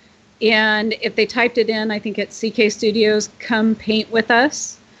Studios. And if they typed it in, I think it's CK Studios Come Paint With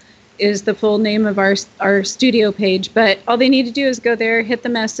Us is the full name of our studio page. But all they need to do is go there, hit the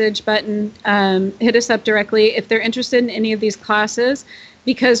message button, hit us up directly if they're interested in any of these classes,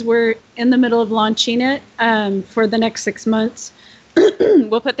 because we're in the middle of launching it for the next 6 months.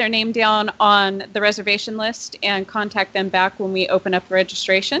 We'll put their name down on the reservation list and contact them back when we open up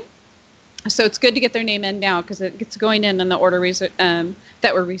registration. So it's good to get their name in now because it gets going in the order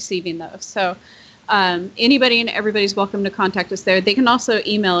that we're receiving those. So anybody and everybody's welcome to contact us there. They can also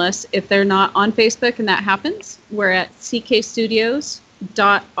email us if they're not on Facebook, and that happens. We're at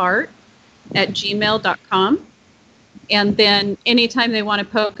ckstudios.art@gmail.com. And then anytime they want to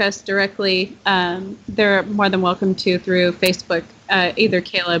poke us directly, they're more than welcome to through Facebook, either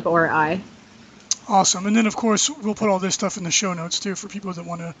Caleb or I. Awesome. And then, of course, we'll put all this stuff in the show notes, too, for people that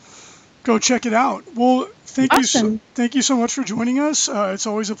want to go check it out. Well, thank you so much for joining us. It's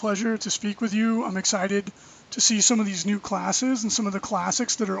always a pleasure to speak with you. I'm excited to see some of these new classes and some of the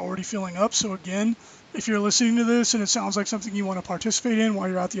classics that are already filling up. So again, if you're listening to this and it sounds like something you want to participate in while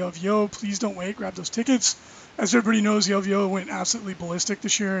you're at the LVO, please don't wait. Grab those tickets. As everybody knows, the LVO went absolutely ballistic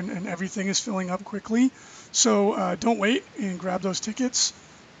this year, and everything is filling up quickly. So don't wait and grab those tickets.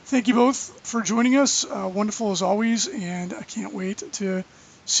 Thank you both for joining us. Wonderful as always, and I can't wait to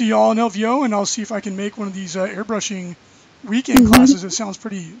see y'all in LVO, and I'll see if I can make one of these airbrushing weekend classes. It sounds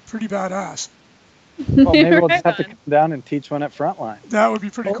pretty badass. Well, maybe we'll just have to come down and teach one at Frontline. That would be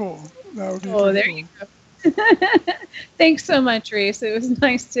pretty cool. That would be there cool. You go. Thanks so much, Reese. It was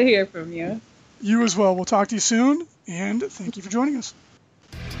nice to hear from you. You as well. We'll talk to you soon, and thank you for joining us.